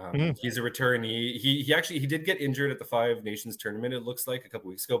 He's a returnee. He did get injured at the Five Nations tournament, it looks like, a couple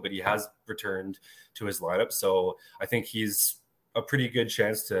weeks ago, but he has returned to his lineup. So I think he's a pretty good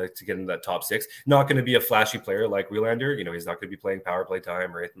chance to get into that top 6. Not going to be a flashy player like Wielander. He's not going to be playing power play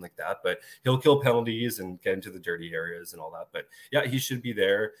time or anything like that, but he'll kill penalties and get into the dirty areas and all that. But yeah, he should be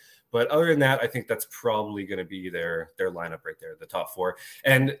there. But other than that, I think that's probably going to be their lineup right there, the top 4.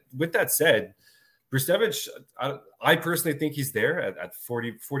 And with that said, Bustrevich, I personally think he's there at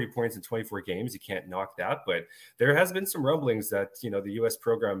 40 points in 24 games. You can't knock that, but there has been some rumblings that, the U.S.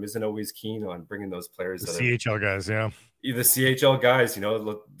 program isn't always keen on bringing those players. The CHL guys, yeah. The CHL guys,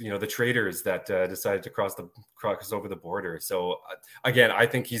 the traders that decided to cross over the border. So again, I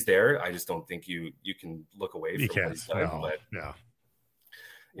think he's there. I just don't think you can look away from what he's done. No, but yeah.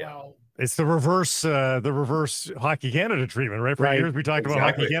 Wow. It's the reverse Hockey Canada treatment, right? For years we talked about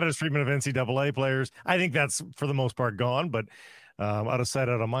Hockey Canada's treatment of NCAA players. I think that's for the most part gone, but out of sight,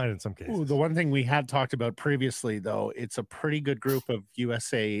 out of mind in some cases. Ooh, the one thing we had talked about previously, though, it's a pretty good group of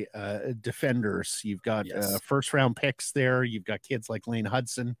USA defenders. You've got first round picks there. You've got kids like Lane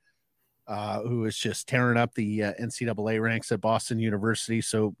Hudson, who is just tearing up the NCAA ranks at Boston University.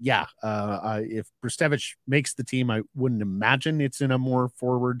 So yeah, if Bustrevich makes the team, I wouldn't imagine it's in a more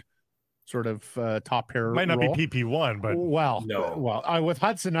forward sort of top pair. Might not role. be PP1, but with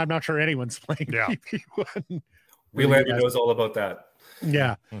Hudson, I'm not sure anyone's playing PP1. Wielander knows all about that.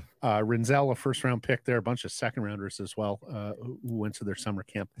 Yeah. Rinzel, a first round pick there, a bunch of second rounders as well, who went to their summer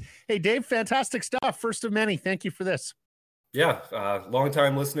camp. Hey, Dave, fantastic stuff. First of many. Thank you for this. Yeah. Long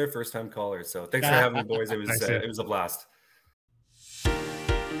time listener, first time caller. So thanks for having me, boys. It was a blast.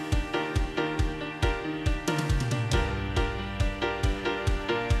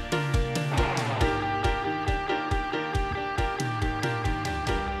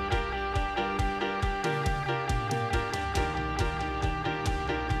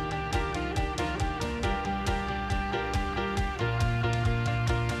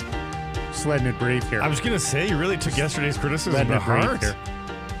 just letting it breathe here. I was going to say, you really took yesterday's criticism letting to it breathe heart. here.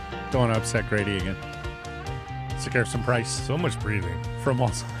 Don't want to upset Grady again. Some price So much breathing. from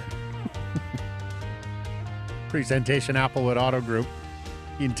also. Presentation Applewood Auto Group.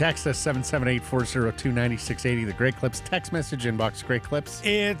 You can text us 778-402-9680. The Great Clips text message inbox. Great Clips.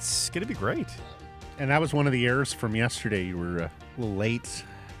 It's going to be great. And that was one of the errors from yesterday. You were a little late.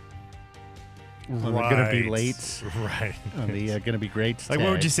 We're going to be late. Right. On the going to be great. Like, what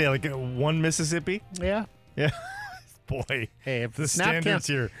would you say? Like one Mississippi? Yeah. Yeah. Boy. Hey, if the snap standards count,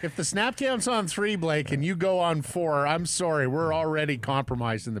 here. if the snap count's on 3, Blake, and you go on 4, I'm sorry. We're already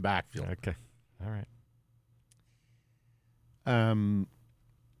compromised in the backfield. Okay. All right.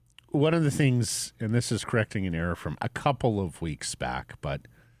 One of the things, and this is correcting an error from a couple of weeks back, but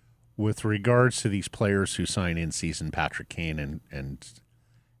with regards to these players who sign in season, Patrick Kane and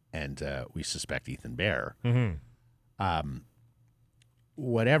we suspect Ethan Bear,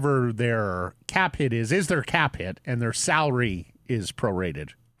 whatever their cap hit is their cap hit, and their salary is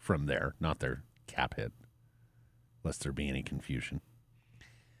prorated from there, not their cap hit, lest there be any confusion.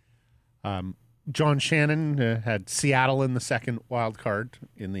 John Shannon had Seattle in the second wild card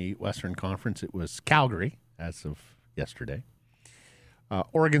in the Western Conference. It was Calgary as of yesterday.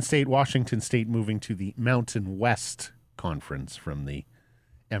 Oregon State, Washington State moving to the Mountain West Conference from the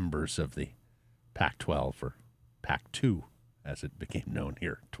embers of the Pac-12 or Pac-2, as it became known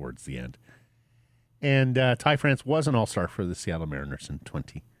here towards the end. And Ty France was an all-star for the Seattle Mariners in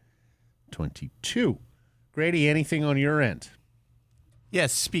 2022. Grady, anything on your end?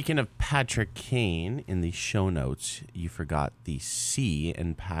 Yes, speaking of Patrick Kane, in the show notes, you forgot the C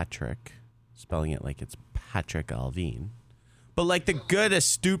in Patrick, spelling it like it's Patrick Alvin. But like the good,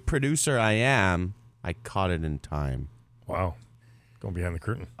 astute producer I am, I caught it in time. Wow. Going behind the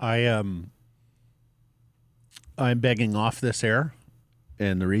curtain. I'm begging off this air,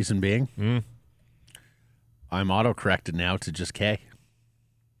 and the reason being, I'm auto-corrected now to just K.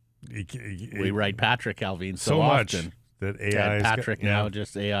 We write Patrick Alvin so much often. that AI is Patrick now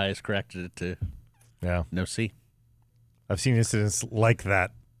just AI has corrected it to no C. I've seen incidents like that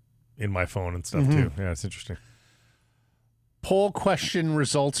in my phone and stuff too. Yeah, it's interesting. Poll question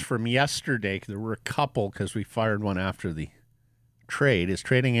results from yesterday. There were a couple because we fired one after the trade. Is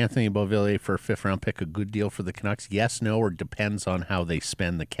trading Anthony Beauvillier for a 5th-round pick a good deal for the Canucks? Yes, no, or depends on how they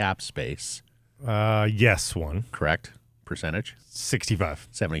spend the cap space. Yes, one. Correct. Percentage? 65.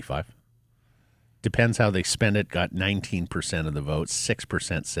 75. Depends how they spend it. Got 19% of the vote.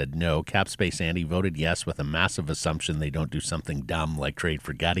 6% said no. Cap space Andy voted yes with a massive assumption they don't do something dumb like trade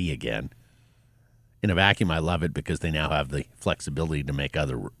for Gutty again. In a vacuum, I love it because they now have the flexibility to make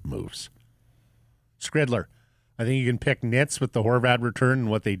other moves. Skridler, I think you can pick nits with the Horvat return and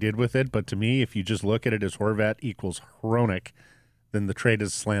what they did with it, but to me, if you just look at it as Horvat equals Hronek, then the trade is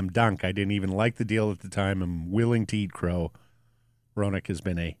a slam dunk. I didn't even like the deal at the time. I'm willing to eat crow. Hronek has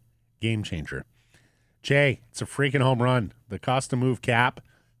been a game changer. Jay, it's a freaking home run. The cost to move cap,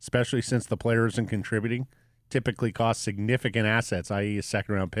 especially since the player isn't contributing, typically costs significant assets, i.e. a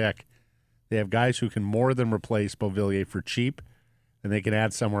second-round pick. They have guys who can more than replace Beauvillier for cheap, and they can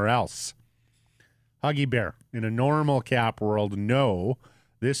add somewhere else. Huggy Bear, in a normal cap world, no.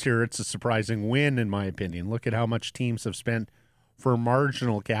 This year, it's a surprising win, in my opinion. Look at how much teams have spent for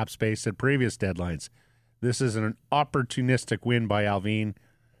marginal cap space at previous deadlines. This is an opportunistic win by Alvin.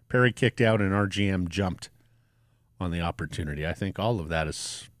 Perry kicked out and RGM jumped on the opportunity. I think all of that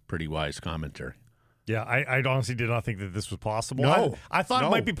is pretty wise commentary. Yeah, I honestly did not think that this was possible. No. I thought No.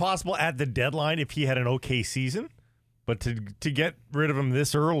 it might be possible at the deadline if he had an okay season, but to get rid of him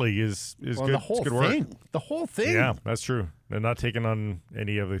this early is Well, good. the whole it's good work. thing. The whole thing. Yeah, that's true. And not taking on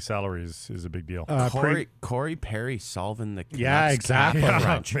any of the salaries is a big deal. Corey Perry solving the Canucks Yeah, exactly. cap Yeah,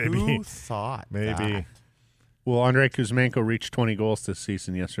 crunch. maybe. Who thought Maybe. that? Will Andrei Kuzmenko reach 20 goals this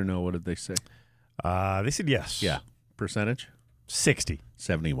season, yes or no? What did they say? They said yes. Yeah. Percentage? 60.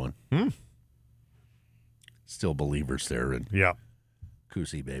 71. Still believers there in Yeah.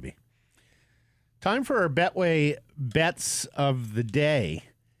 Kuzi, baby. Time for our Betway bets of the day.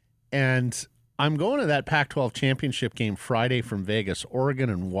 And I'm going to that Pac-12 championship game Friday from Vegas, Oregon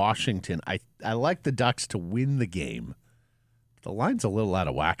and Washington. I like the Ducks to win the game. The line's a little out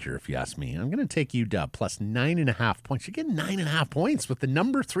of whack here, if you ask me. I'm going to take UW plus 9.5 points. You're getting 9.5 points with the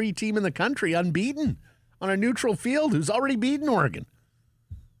number 3 team in the country unbeaten on a neutral field who's already beaten Oregon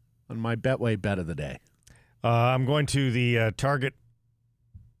on my Betway bet of the day. I'm going to the Target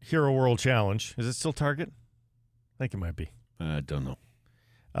Hero World Challenge. Is it still Target? I think it might be. I don't know.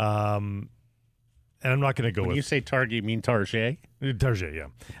 And I'm not going to go When with you say Target, you mean Target? Target,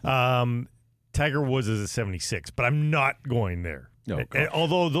 yeah. Tiger Woods is a 76, but I'm not going there. No,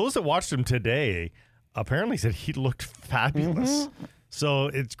 Although those that watched him today apparently said he looked fabulous. Mm-hmm. So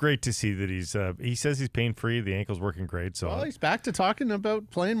it's great to see that he says he's pain-free. The ankle's working great. So well, he's back to talking about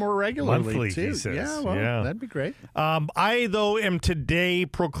playing more regularly, monthly, too. he says. Yeah, well, that'd be great. I, though, am today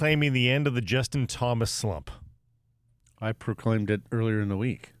proclaiming the end of the Justin Thomas slump. I proclaimed it earlier in the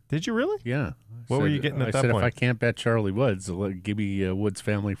week. Did you really? Yeah. What were you getting at I that said point? if I can't bet Charlie Woods, I'll give me Woods'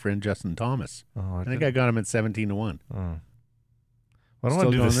 family friend Justin Thomas. Oh, I think I got him at 17-1. Well, I don't want Still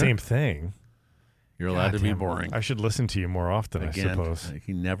to do the going same thing. You're allowed to be Goddamn, boring. I should listen to you more often, Again, I suppose.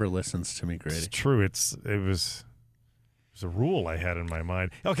 he never listens to me, It's Grady. true. It was a rule I had in my mind.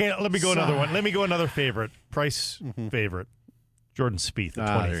 Okay, let me go another one. Let me go another favorite. Price favorite. Jordan Spieth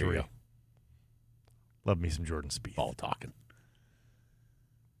at 23. There you go. Love me some Jordan Spieth. Ball talking.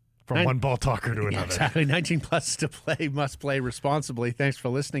 From one ball talker to Yeah, another. exactly. 19 plus to play, must play responsibly. Thanks for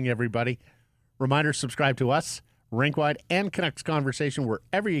listening, everybody. Reminder, subscribe to us, Rinkwide, and Canucks Conversation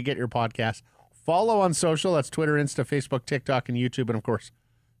wherever you get your podcasts. Follow on social. That's Twitter, Insta, Facebook, TikTok, and YouTube. And, of course,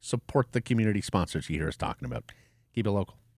 support the community sponsors you hear us talking about. Keep it local.